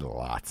is a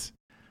lot.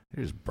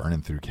 They're just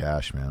burning through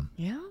cash, man.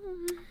 Yeah.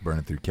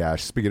 Burning through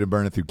cash. Speaking of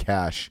burning through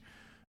cash,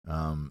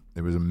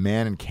 there was a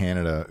man in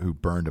Canada who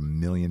burned $1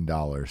 million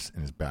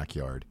in his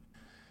backyard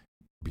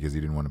because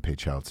he didn't want to pay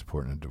child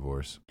support in a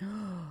divorce.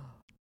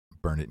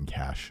 Burned it in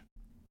cash.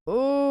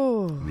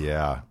 Oh.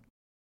 Yeah.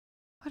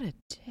 What a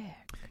dick.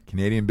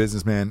 Canadian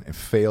businessman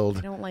failed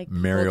I don't like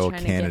mayoral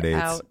people trying candidates. To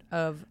get out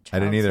of child I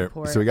didn't either.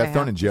 Support, So he got I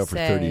thrown in have jail to for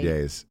 30 say.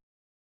 days.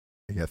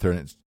 He got thrown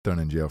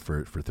in jail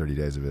for 30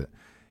 days of it.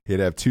 He had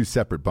to have 2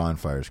 separate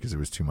bonfires because there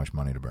was too much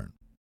money to burn.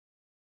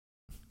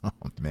 Oh,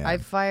 man. I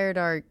fired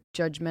our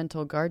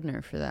judgmental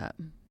gardener for that.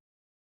 Do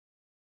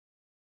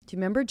you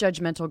remember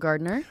Judgmental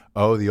Gardener?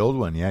 Oh, the old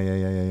one.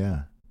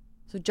 Yeah.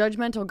 So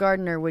Judgmental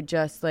Gardener would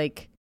just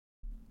like,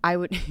 I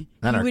would,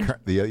 Not he our, would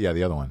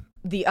the other one.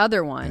 the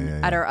other one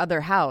Yeah. at our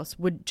other house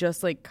would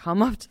just like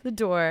come up to the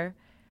door,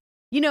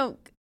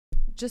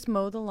 just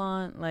mow the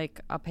lawn.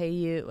 Like I pay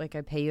you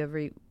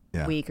every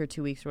week or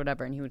 2 weeks or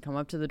whatever. And he would come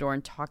up to the door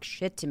and talk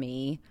shit to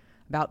me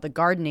about the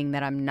gardening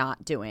that I'm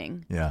not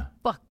doing. Yeah.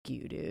 Fuck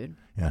you, dude.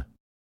 Yeah.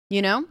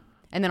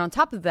 And then on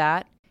top of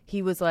that,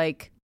 he was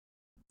like,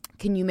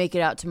 can you make it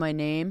out to my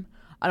name?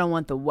 I don't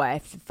want the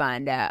wife to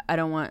find out. I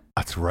don't want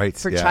That's right.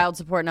 for child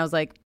support. And I was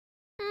like,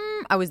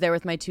 I was there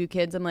with my 2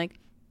 kids. I'm like,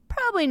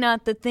 probably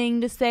not the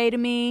thing to say to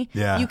me.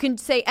 Yeah. You can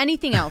say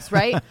anything else,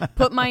 right?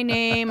 Put my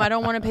name. I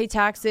don't want to pay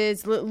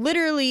taxes.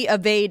 Literally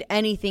evade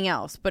anything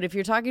else. But if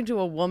you're talking to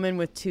a woman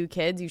with 2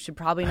 kids, you should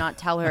probably not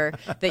tell her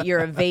that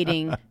you're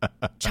evading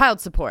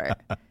child support.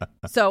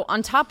 So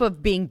on top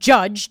of being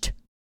judged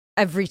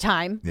every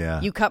time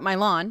you cut my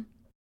lawn,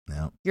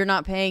 you're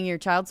not paying your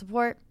child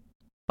support.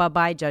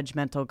 Bye-bye,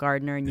 judgmental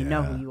gardener, and you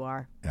know who you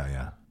are.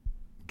 Yeah.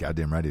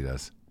 Goddamn right he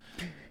does.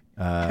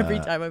 Every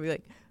time I'd be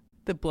like,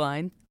 the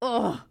blind.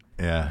 Ugh.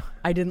 Yeah.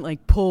 I didn't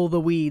like pull the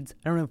weeds.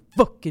 I don't have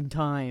fucking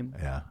time.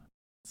 Yeah.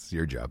 It's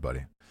your job,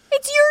 buddy.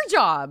 It's your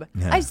job.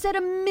 Yeah. I said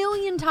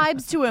 1,000,000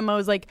 times to him, I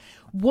was like,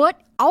 what?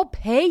 I'll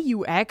pay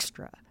you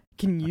extra.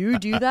 Can you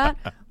do that?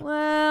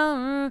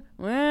 well,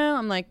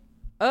 I'm like,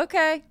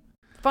 okay,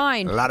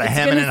 fine. A lot of it's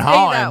hemming gonna and stay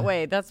hawing. that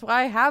way. That's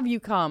why I have you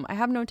come. I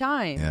have no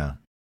time. Yeah.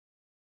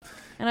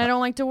 And I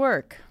don't like to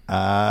work.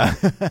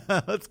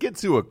 Let's get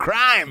to a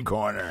crime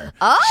corner,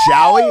 Oh!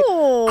 shall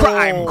we?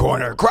 Crime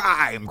corner.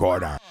 Crime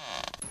corner.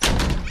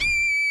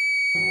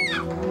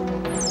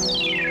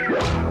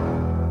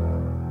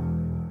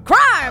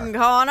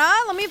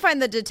 Let me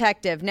find the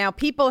detective. Now,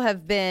 people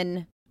have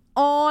been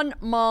on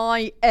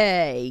my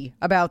A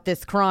about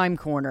this crime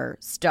corner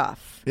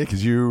stuff. Yeah,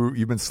 because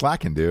you've been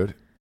slacking, dude.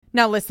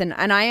 Now, listen,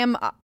 and I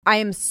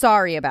am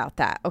sorry about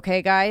that.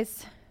 Okay,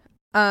 guys.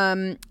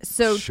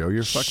 So Show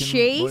your fucking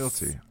Chase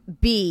loyalty.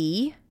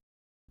 B.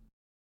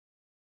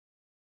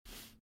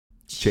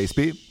 Chase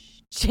B?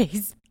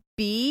 Chase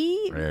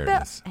B. There it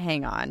is.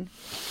 Hang on.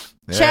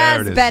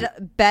 There it is.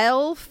 Chaz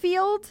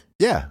Belfield?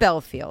 Yeah.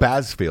 Belfield.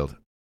 Basfield,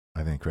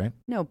 I think, right?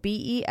 No,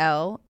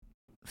 B-E-L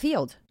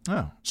Field.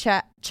 Oh.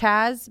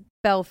 Chaz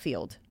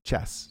Belfield.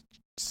 Chas.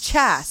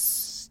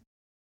 Chas.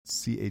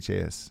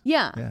 C-H-A-S.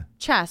 Yeah. Yeah.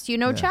 Chas. You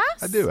know Yeah.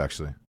 Chas? I do,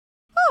 actually.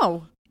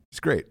 Oh,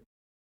 It's great.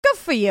 good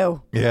for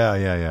you. Yeah.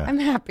 I'm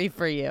happy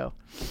for you.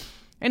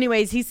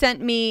 Anyways, he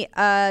sent me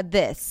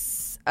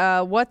this.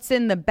 What's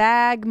in the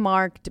bag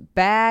marked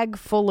bag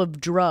full of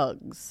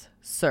drugs,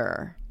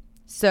 sir?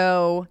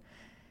 So,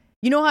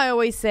 you know how I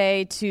always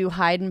say to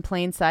hide in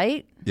plain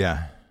sight?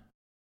 Yeah.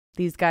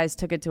 These guys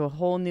took it to a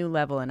whole new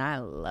level, and I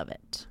love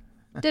it.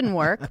 Didn't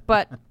work,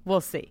 but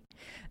we'll see.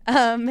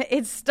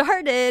 It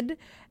started,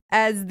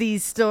 as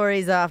these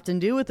stories often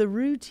do, with a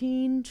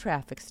routine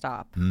traffic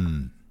stop.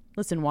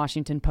 Listen,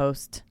 Washington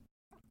Post.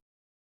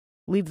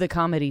 Leave the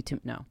comedy to...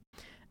 No.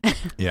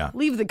 Yeah.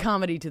 Leave the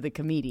comedy to the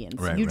comedians.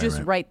 Right, you right, just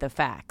right. write the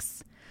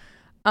facts.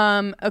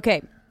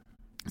 Okay.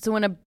 So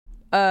when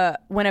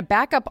a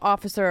backup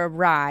officer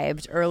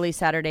arrived early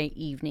Saturday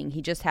evening,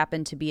 he just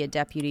happened to be a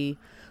deputy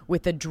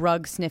with a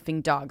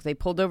drug-sniffing dog. They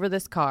pulled over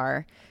this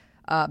car.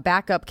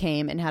 Backup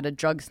came and had a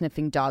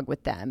drug-sniffing dog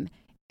with them.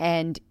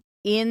 And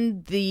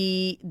in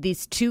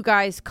these 2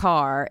 guys'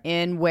 car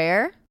in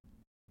where?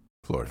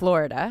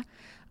 Florida.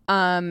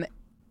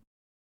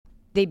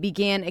 They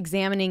began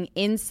examining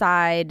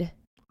inside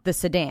the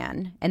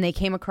sedan, and they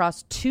came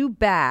across 2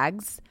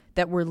 bags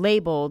that were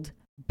labeled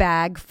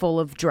bag full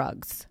of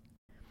drugs.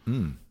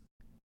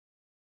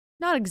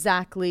 Not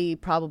exactly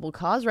probable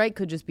cause, right?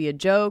 Could just be a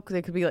joke.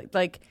 They could be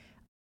like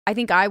I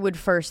think I would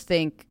first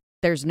think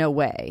there's no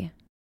way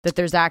that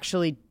there's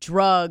actually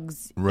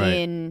drugs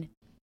in,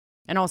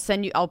 and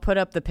I'll put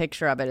up the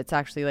picture of it. It's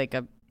actually like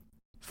a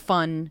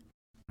fun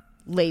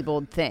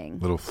labeled thing.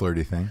 Little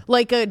flirty thing.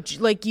 Like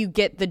you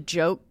get the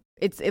joke.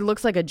 It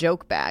looks like a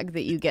joke bag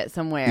that you get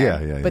somewhere.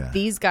 Yeah. But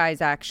these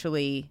guys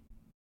actually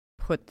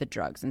put the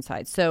drugs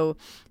inside. So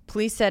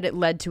police said it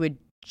led to a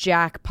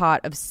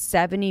jackpot of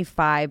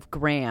 75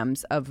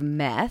 grams of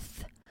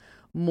meth,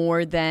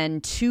 more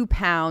than 2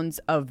 pounds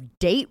of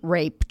date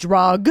rape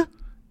drug.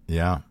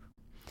 Yeah.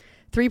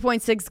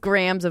 3.6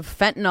 grams of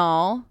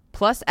fentanyl,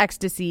 plus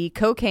ecstasy,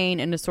 cocaine,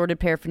 and assorted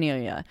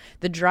paraphernalia.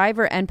 The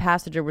driver and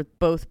passenger were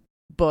both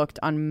booked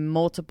on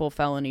multiple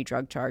felony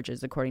drug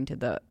charges, according to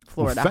the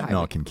Florida fentanyl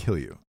highway. can kill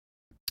you.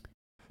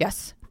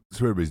 Yes.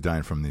 That's what everybody's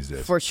dying from these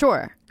days. For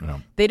sure. Yeah.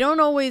 They don't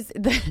always,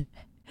 the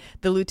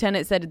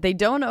lieutenant said, they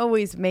don't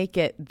always make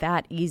it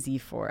that easy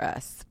for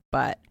us.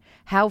 But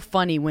how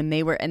funny when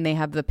they were, and they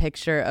have the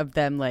picture of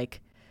them,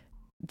 like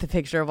the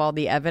picture of all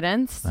the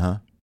evidence. Uh-huh.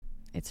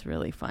 It's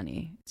really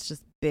funny. It's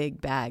just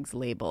big bags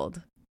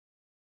labeled.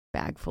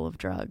 Bag full of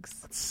drugs.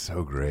 That's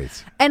so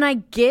great. And I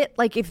get,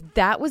 like, if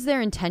that was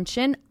their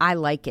intention, I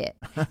like it.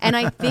 And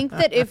I think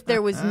that if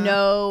there was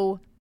no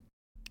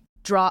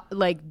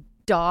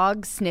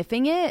dog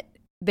sniffing it,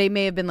 they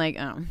may have been like,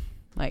 oh,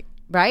 like,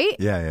 right?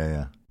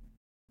 Yeah.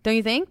 Don't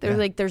you think? There's Yeah.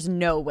 like, there's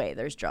no way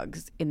there's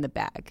drugs in the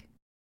bag,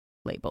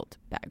 labeled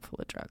bag full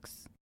of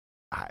drugs.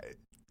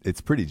 It's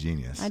pretty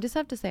genius. I just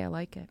have to say I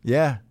like it.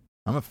 Yeah,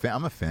 I'm a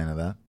fan of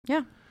that.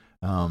 Yeah.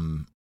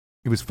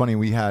 It was funny.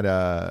 We had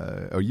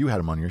you had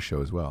him on your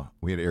show as well.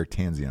 We had Eric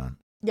Tanzi on.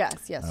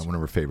 Yes. One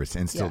of our favorites,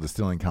 Instill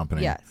Distilling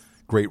Company. Yes.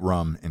 Great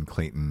rum in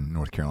Clayton,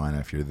 North Carolina.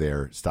 If you're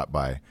there, stop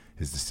by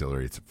his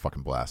distillery. It's a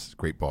fucking blast.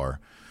 Great bar.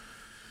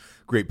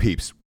 Great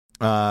peeps.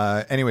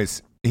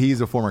 Anyways,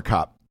 he's a former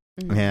cop.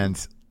 Mm-hmm.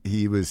 And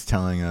he was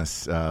telling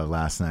us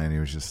last night, he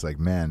was just like,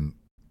 man,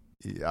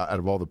 out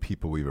of all the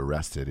people we've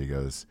arrested, he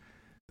goes,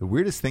 the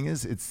weirdest thing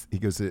is, it's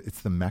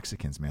the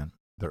Mexicans, man.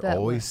 They're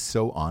always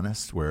so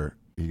honest where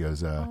he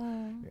goes,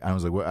 I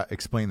was like, well,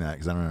 explain that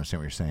because I don't understand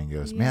what you're saying. He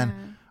goes,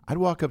 man, I'd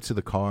walk up to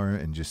the car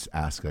and just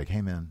ask like,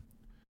 hey, man,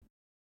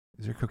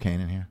 is there cocaine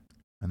in here?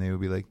 And they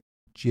would be like,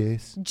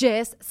 yes.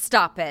 Just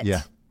stop it.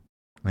 Yeah.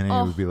 And then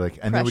he would be like,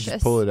 and they would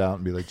just pull it out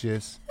and be like,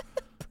 yes.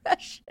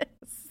 Precious.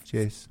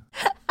 Yes.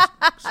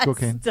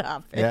 Cocaine.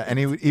 Stop it. Yeah, and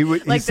he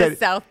would like he said, the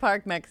South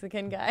Park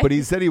Mexican guy. But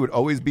he said he would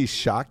always be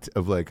shocked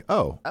of like,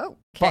 oh,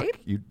 fuck, okay.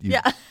 you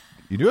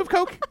do have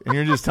coke, and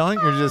you're just telling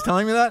me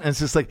that, and it's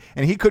just like,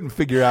 and he couldn't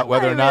figure out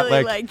whether or not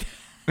really like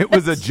it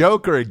was a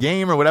joke or a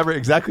game or whatever.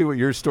 Exactly what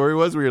your story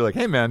was, where you're like,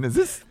 hey man, is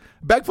this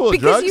a bag full of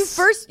drugs?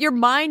 Because your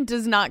mind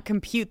does not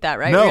compute that,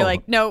 right? No. You're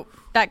like, no,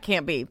 that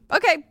can't be.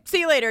 Okay, see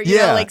you later. You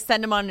know, like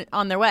send them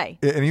on their way.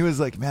 And he was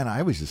like, man,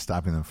 I was just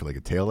stopping them for like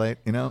a taillight,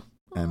 you know,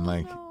 and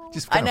like.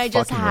 And I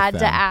just had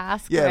to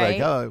ask. Yeah, right?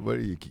 like, oh, what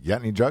you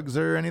got any drugs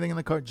or anything in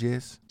the car?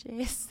 Yes.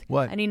 Yes.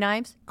 What? Any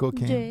knives?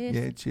 Cocaine.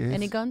 Yes. Yeah, yes.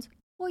 Any guns?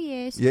 Oh,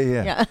 yes.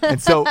 Yeah.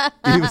 And so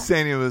he was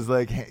saying, it was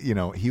like, you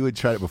know, he would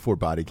try it before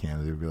body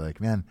cams. He would be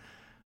like, man,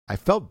 I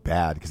felt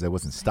bad because I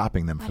wasn't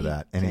stopping them for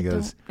that. And he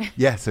goes,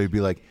 yeah. So he'd be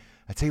like,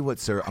 I tell you what,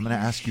 sir, I'm going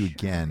to ask you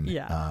again.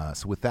 Yeah.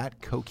 So with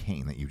that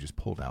cocaine that you just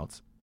pulled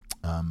out,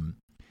 are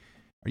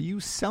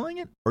you selling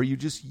it or are you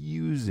just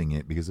using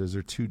it? Because those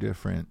are two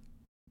different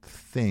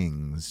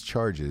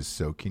charges.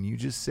 So can you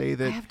just say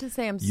that I have to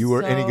say and he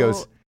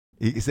goes,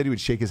 he said he would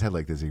shake his head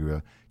like this. He would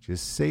go,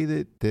 just say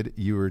that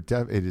you were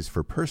it is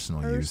for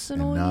personal use and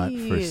not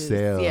for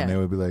sale. Yeah. And they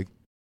would be like,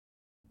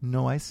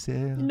 no, I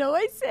sell.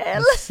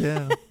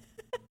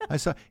 I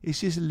saw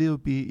it's just a little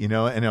bit, you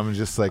know, and I'm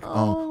just like,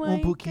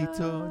 un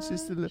poquito. It's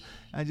just a little,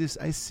 I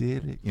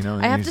sell it, you know.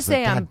 And I have to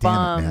say, like, I'm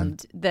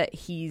bummed that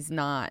he's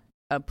not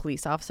a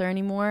police officer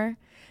anymore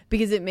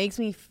because it makes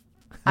me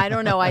I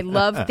don't know. I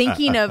love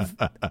thinking of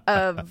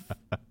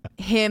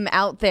him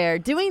out there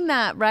doing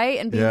that, right?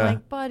 And being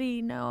like,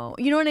 buddy, no.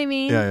 You know what I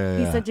mean? Yeah.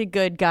 He's such a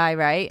good guy,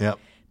 right? Yep.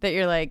 That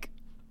you're like,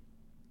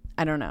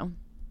 I don't know.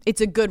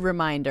 It's a good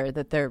reminder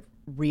that they're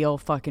real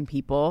fucking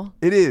people.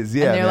 It is,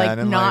 yeah. And they're man.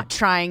 like not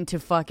trying to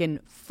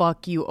fucking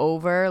fuck you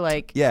over.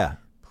 Like,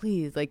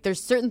 please. Like,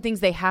 there's certain things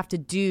they have to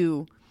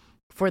do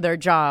for their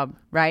job,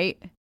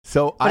 right?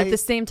 So but at the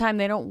same time,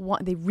 they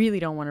really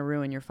don't want to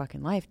ruin your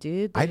fucking life,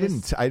 dude. I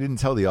didn't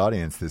tell the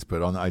audience this,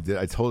 but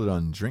I told it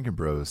on Drinking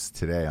Bros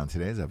today on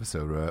today's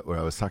episode where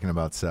I was talking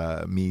about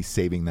me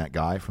saving that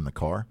guy from the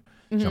car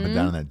jumping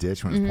down in that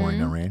ditch when it was pouring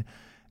down rain,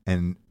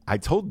 and I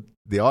told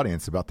the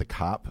audience about the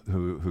cop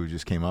who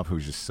just came up, who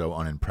was just so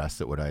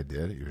unimpressed at what I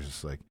did. He was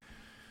just like,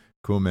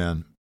 "Cool,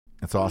 man,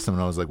 that's awesome."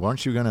 And I was like, "Well,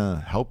 aren't you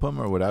gonna help him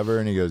or whatever?"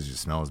 And he goes, "You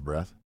smell his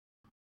breath?"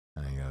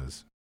 And he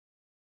goes,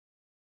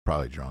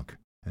 "Probably drunk."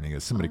 And he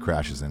goes, somebody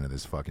crashes into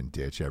this fucking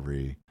ditch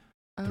every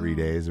 3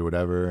 days or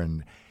whatever.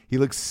 And he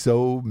looks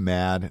so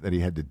mad that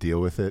he had to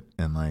deal with it.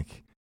 And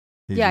like,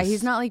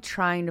 he's not like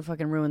trying to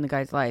fucking ruin the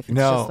guy's life. It's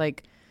just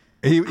like,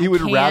 he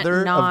would rather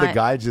of the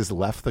guy just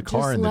left the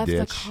car in the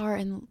ditch. The car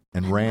and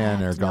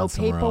ran or gone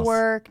somewhere else. No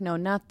paperwork, no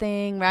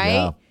nothing, right?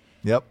 Yeah.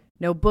 Yep.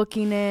 No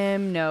booking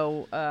him,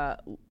 no.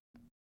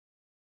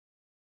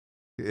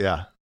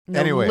 Yeah. No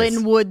Anyways,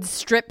 Linwood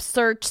strip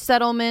search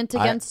settlement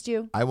against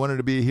you. I wanted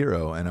to be a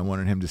hero, and I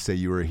wanted him to say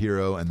you were a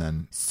hero, and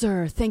then,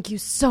 sir, thank you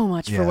so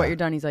much for what you're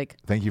done. He's like,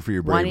 thank you for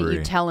your bravery. Why didn't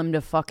you tell him to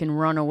fucking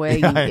run away,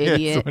 you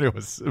idiot? That's what it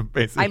was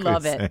basically I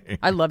love saying. it.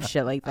 I love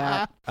shit like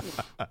that.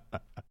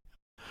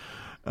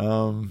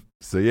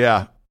 So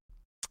yeah,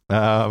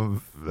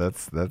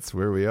 that's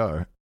where we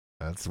are.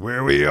 That's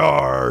where we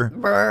are.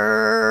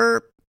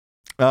 Burp.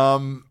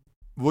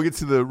 We'll get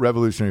to the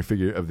revolutionary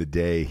figure of the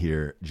day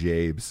here,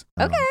 Jabes.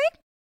 Okay.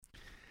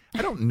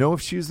 I don't know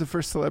if she was the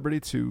first celebrity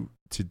to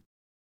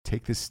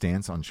take this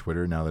stance on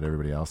Twitter now that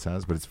everybody else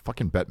has, but it's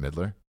fucking Bette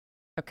Midler.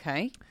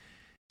 Okay.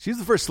 She's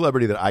the first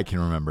celebrity that I can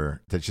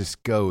remember that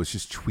just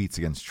tweets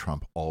against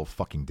Trump all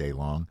fucking day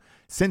long.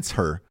 Since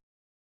her,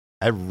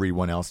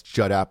 everyone else,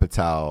 Judd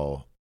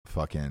Apatow,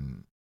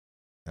 fucking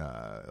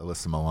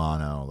Alyssa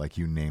Milano, like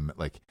you name it,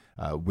 like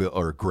Will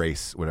or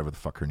Grace, whatever the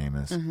fuck her name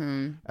is.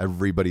 Mm-hmm.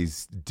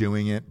 Everybody's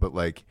doing it, but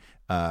like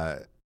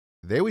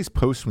they always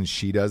post when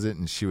she does it,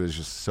 and she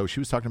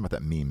was talking about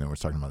that meme that we're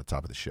talking about at the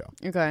top of the show.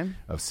 Okay.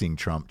 Of seeing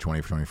Trump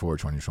 2024,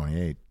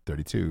 2028,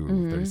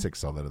 32,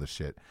 36, all that other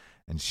shit.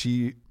 And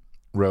she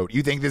wrote,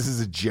 "You think this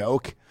is a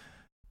joke?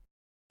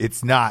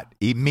 It's not.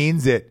 He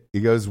means it."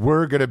 He goes,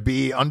 "We're going to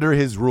be under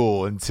his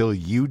rule until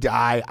you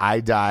die, I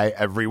die,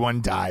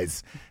 everyone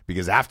dies.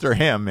 Because after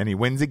him, and he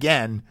wins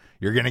again,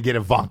 you're going to get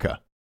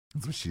Ivanka."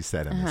 That's what she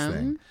said in this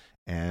thing.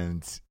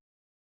 And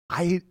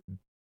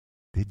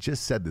they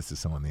just said this to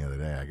someone the other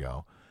day. I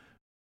go,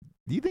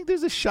 "Do you think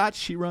there's a shot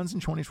she runs in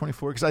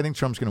 2024? Because I think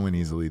Trump's going to win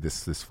easily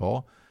this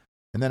fall.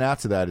 And then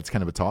after that, it's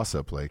kind of a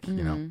toss-up. Like,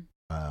 you know.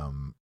 I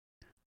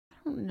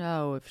don't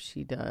know if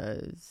she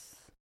does.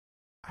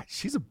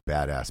 She's a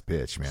badass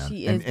bitch, man.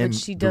 She is, but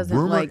she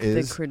doesn't like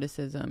the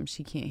criticism.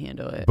 She can't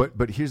handle it.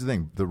 But here's the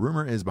thing. The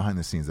rumor is behind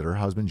the scenes that her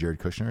husband, Jared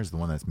Kushner, is the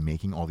one that's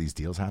making all these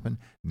deals happen.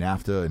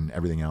 NAFTA and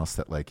everything else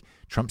that, like,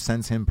 Trump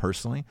sends him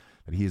personally,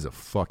 that he is a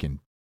fucking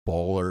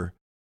baller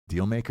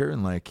deal maker.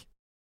 And, like,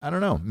 I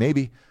don't know.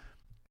 Maybe.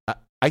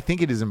 I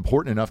think it is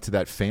important enough to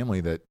that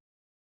family that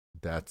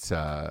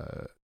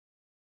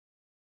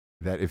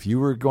if you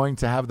were going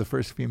to have the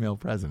first female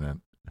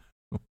president,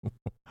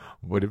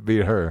 would it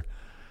be her?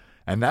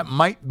 And that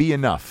might be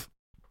enough.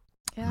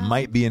 Yeah.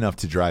 Might be enough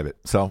to drive it.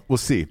 So we'll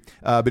see.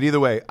 But either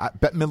way,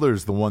 Bette Midler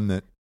is the one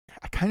that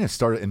I kind of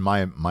started in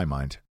my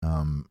mind.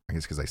 I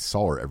guess because I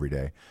saw her every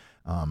day.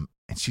 And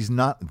she's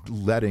not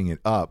letting it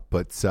up.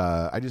 But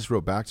I just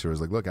wrote back to her. I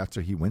was like, look,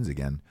 after he wins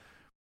again,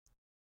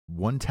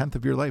 1/10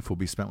 of your life will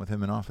be spent with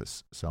him in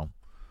office. So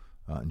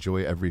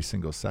enjoy every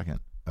single second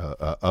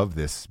of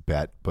this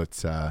bet.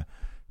 But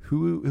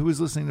who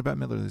is listening to Bette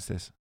Midler these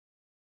days?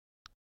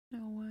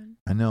 No one.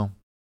 I know.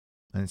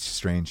 And it's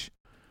strange.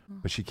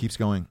 But she keeps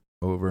going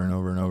over and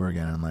over and over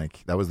again. And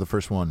like, that was the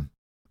first one.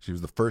 She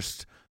was the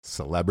first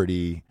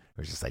celebrity. It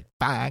was just like,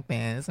 fuck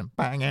this and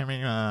fuck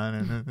everyone.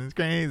 And it's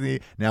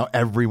crazy. Now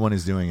everyone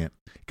is doing it.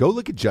 Go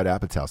look at Judd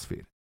Apatow's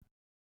feed.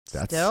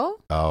 Still?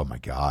 Oh my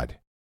God.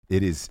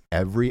 It is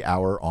every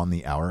hour on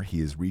the hour. He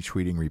is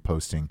retweeting,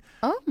 reposting.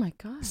 Oh my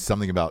God.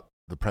 Something about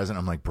the president.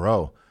 I'm like,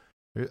 bro,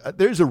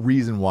 there's a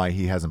reason why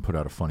he hasn't put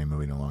out a funny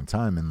movie in a long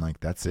time. And like,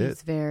 that's it.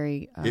 It's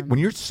very, when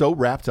you're so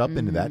wrapped up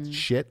into that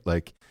shit,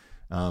 like,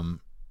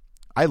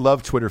 I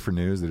love Twitter for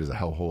news. It is a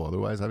hellhole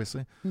otherwise,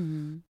 obviously.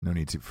 No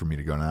need for me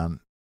to go down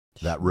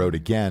that road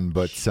again.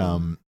 But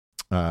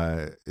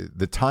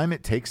the time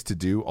it takes to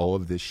do all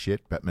of this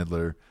shit, Bette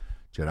Midler,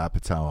 Judd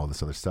Apatow, all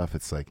this other stuff,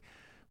 it's like,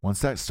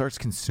 once that starts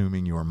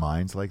consuming your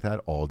minds like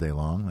that all day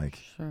long, like,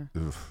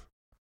 oof,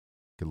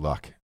 good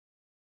luck.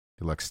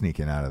 Good luck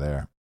sneaking out of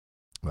there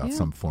without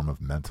some form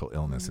of mental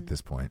illness at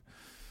this point.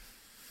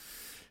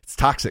 It's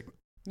toxic.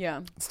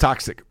 Yeah. It's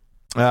toxic.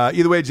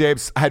 Either way,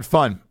 Jabes, I had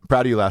fun.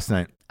 Proud of you last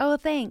night. Oh,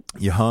 thanks.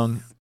 You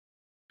hung.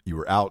 You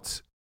were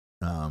out.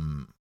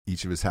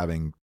 Each of us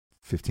having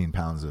 15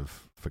 pounds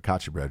of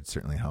focaccia bread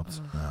certainly helps.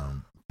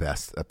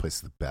 Best. That place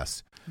is the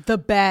best. The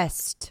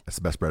best. That's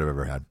the best bread I've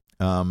ever had.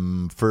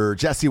 For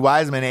Jesse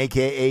Wiseman,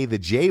 a.k.a. The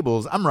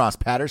Jables, I'm Ross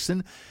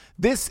Patterson.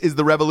 This is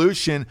The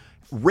Revolution.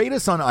 Rate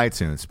us on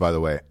iTunes, by the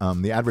way.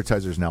 The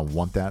advertisers now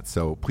want that,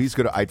 so please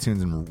go to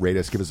iTunes and rate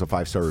us. Give us a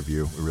 5-star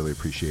review. We really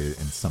appreciate it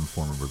in some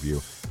form of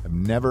review. I've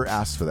never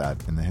asked for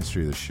that in the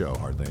history of the show,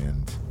 hardly,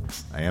 and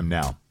I am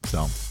now.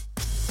 So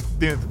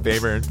do us a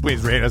favor.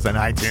 Please rate us on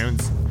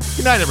iTunes.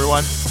 Good night,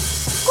 everyone.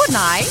 Good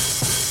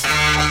night.